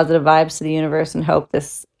send positive vibes to the universe and hope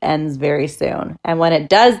this ends very soon. And when it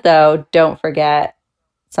does, though, don't forget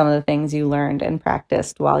some of the things you learned and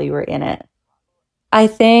practiced while you were in it. I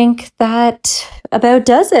think that about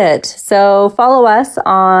does it. So follow us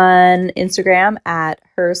on Instagram at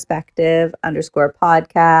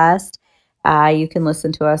herspective_podcast. You can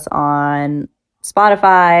listen to us on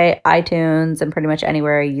Spotify, iTunes, and pretty much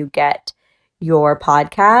anywhere you get your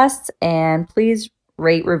podcasts. And please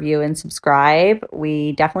rate, review, and subscribe.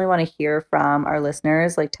 We definitely want to hear from our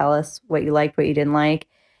listeners. Like, tell us what you liked, what you didn't like.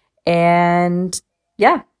 And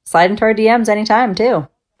yeah, slide into our DMs anytime too.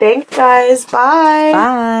 Thanks, guys. Bye.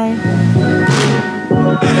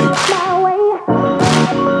 Bye.